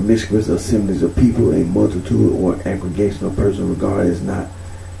four, a promiscuous assemblage of people, a multitude or aggregation of persons regarded as not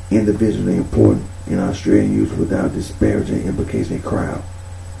individually important in Australian use without disparaging implication, a crowd.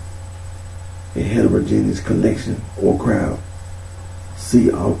 A heterogeneous collection or crowd.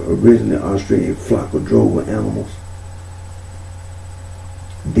 See, originally Australian flock or drove of animals.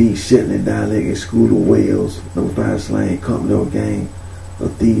 D, Shetland dialect, a school of Wales. Number five, slang, company or gang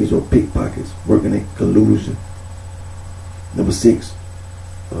of thieves or pickpockets working in collusion. Number six,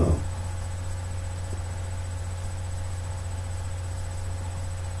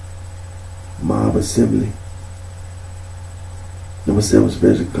 mob assembly. Number seven,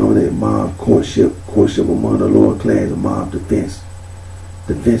 special accommodate mob courtship among the lower class of mob defense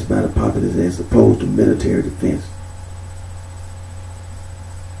by the populace as opposed to military defense.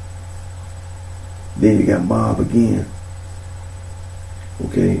 Then you got mob again.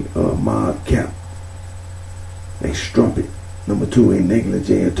 Okay, mob cap, a strumpet. Number two, a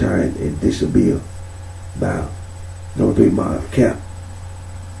negligee attire, a dishabille bow. Number three, mob cap.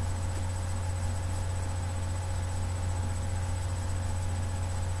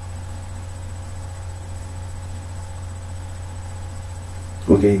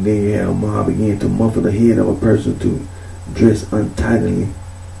 Okay, then you have mob again, to muffle the head of a person, to dress untidily,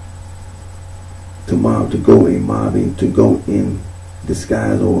 to mob, to go in mobbing, to go in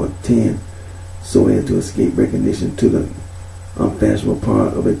disguise or attend so as to escape recognition to the unfashionable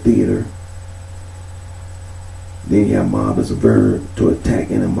part of a theater. Then you have mob as a verb, to attack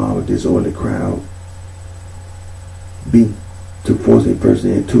in a mob of disorderly crowd. B, to force a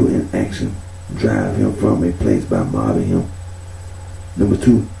person into an action, drive him from a place by mobbing him. Number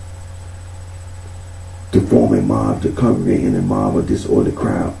two, to form a mob, to congregate in a mob or disorderly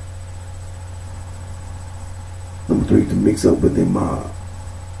crowd. Number three, to mix up with a mob.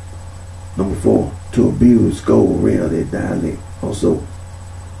 Number four, to abuse, scold, rail their dialect. Also,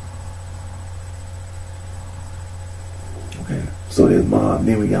 okay, so there's mob.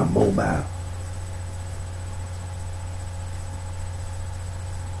 Then we got mobile.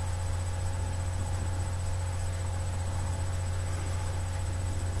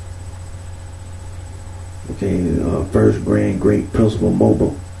 Okay, first grand great principal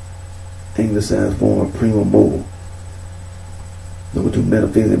mobile, anglicized form of prima mobile. Number 2,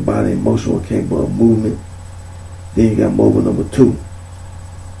 metaphysical body, emotional, capable of movement. Then you got mobile number 2.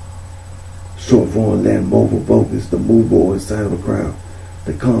 Short form Latin mobile, vocus, the mover or inside of a crowd,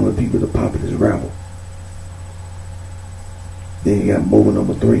 the common people, the populace, rabble. Then you got mobile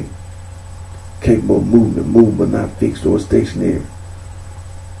number 3. Capable of movement, move but not fixed or stationary.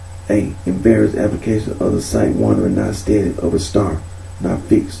 A, in various applications of the sight, wandering, not steady, of a star, not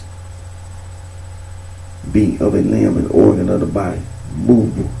fixed. B, of a limb and organ of the body,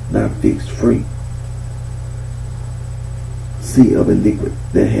 movable, not fixed, free. C, of a liquid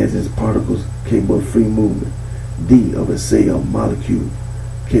that has its particles capable of free movement. D, of a cell, molecule,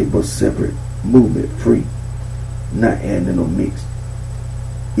 capable of separate movement, free, not adding or mixed.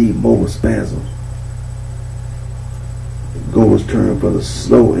 E, mobile spasms. Goer's term for the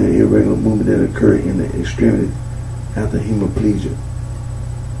slow and irregular movement that occur in the extremity after hemiplegia.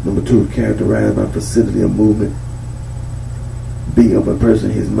 Number 2, characterized by facility of movement. B, of a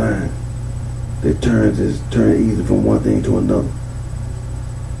person, his mind, that turns easily from one thing to another.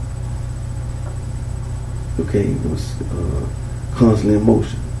 Okay, it was constantly in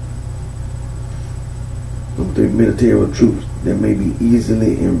motion. Number 3, military troops that may be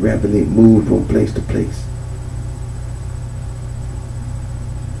easily and rapidly moved from place to place.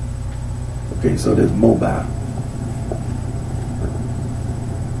 Okay, so there's mobile.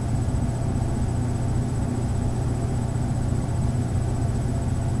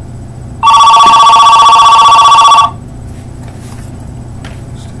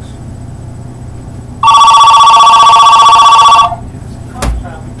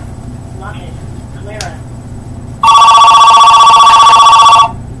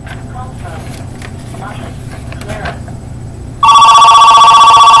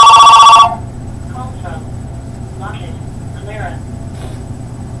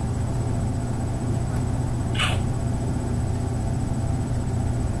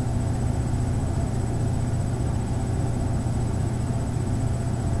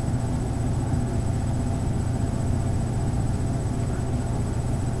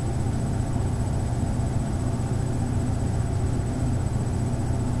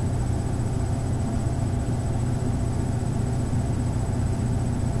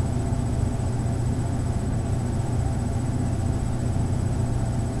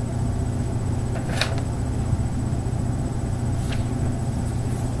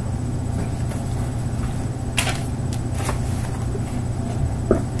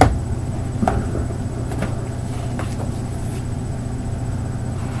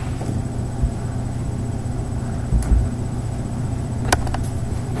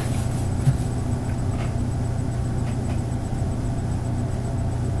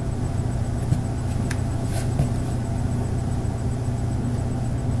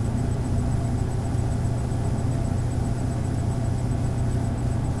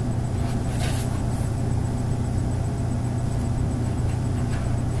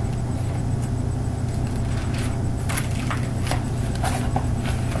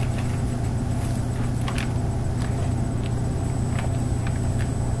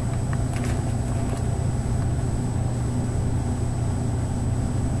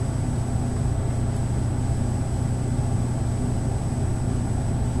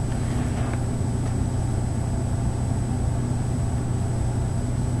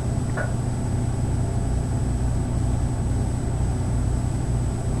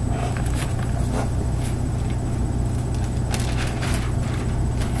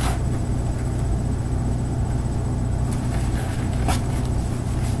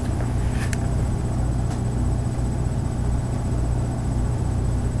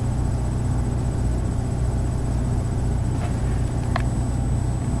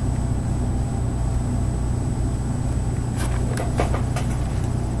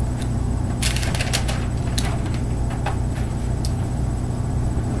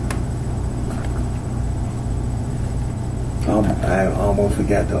 I almost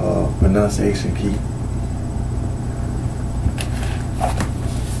forgot the pronunciation key.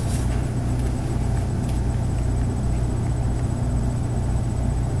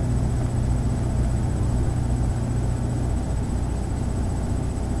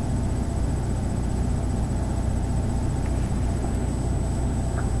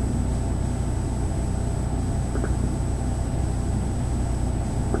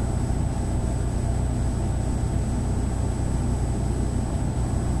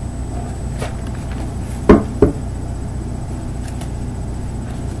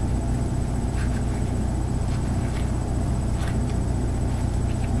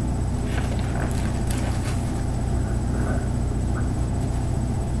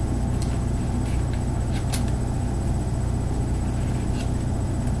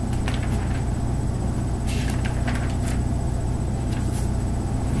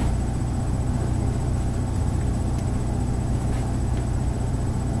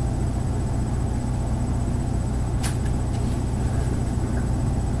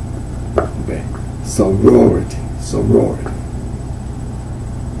 Sorority. Sorority.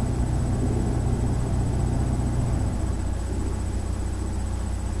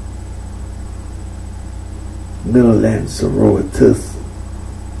 Middle Latin sororitas,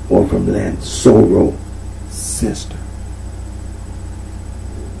 or from Latin soror, sister.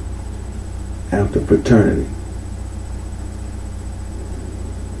 After fraternity.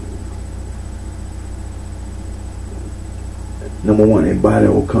 Number one, a body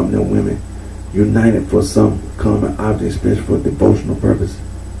or company of women united for some common object, especially for devotional purposes.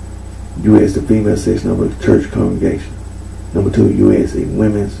 You as the female section of a church congregation. Number two, you as a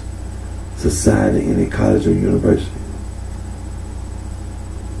women's society in a college or university.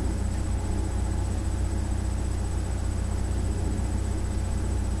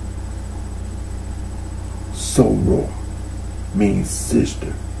 Soror means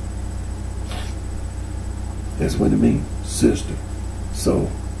sister. That's what it means, sister. So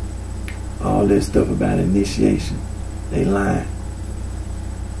all this stuff about initiation, they lying.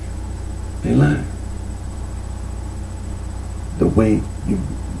 They lying. The way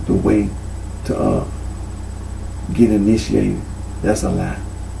to get initiated, that's a lie.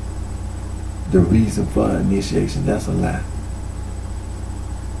 The reason for initiation, that's a lie.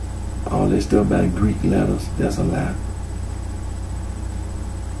 All this stuff about Greek letters, that's a lie.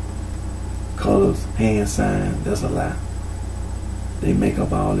 Colors, hand signs, that's a lie. They make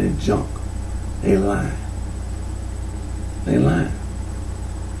up all that junk. They lying. They lying.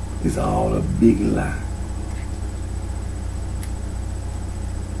 It's all a big lie.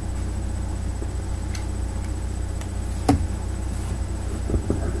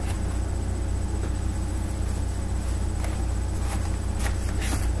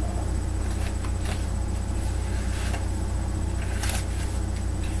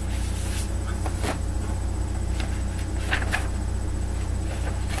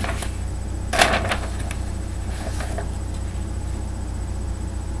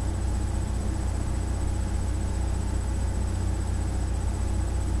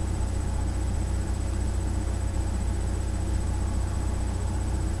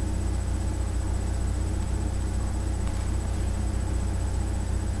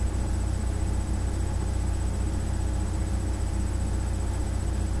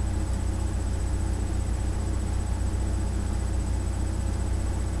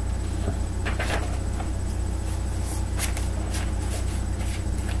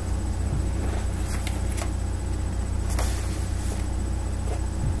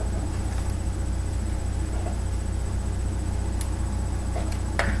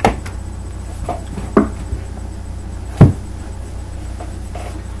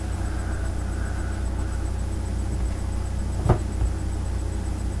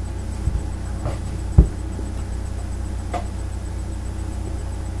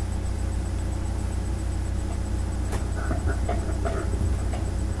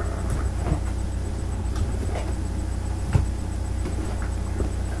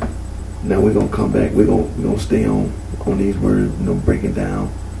 Now we're gonna come back. We're gonna stay on these words. Breaking down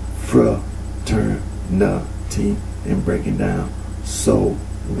fraternity and breaking down sorority.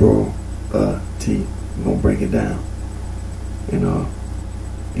 We're gonna break it down,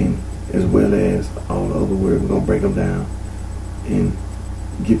 and as well as all the other words. We're gonna break them down and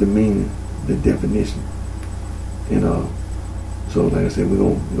get the meaning, the definition, and so like I said, we're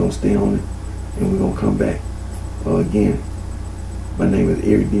gonna stay on it, and we're gonna come back again. My name is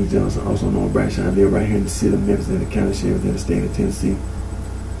Eric D. Johnson, also known as BrightShine. I live right here in the city of Memphis, in the county sheriff, in the state of Tennessee.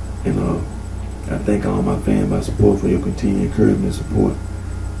 And I thank all my fans, my support, for your continued encouragement and support.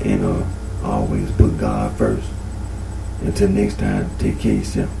 And always put God first. Until next time, take care of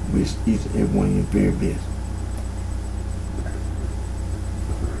yourself. Wish each and every one of you very best.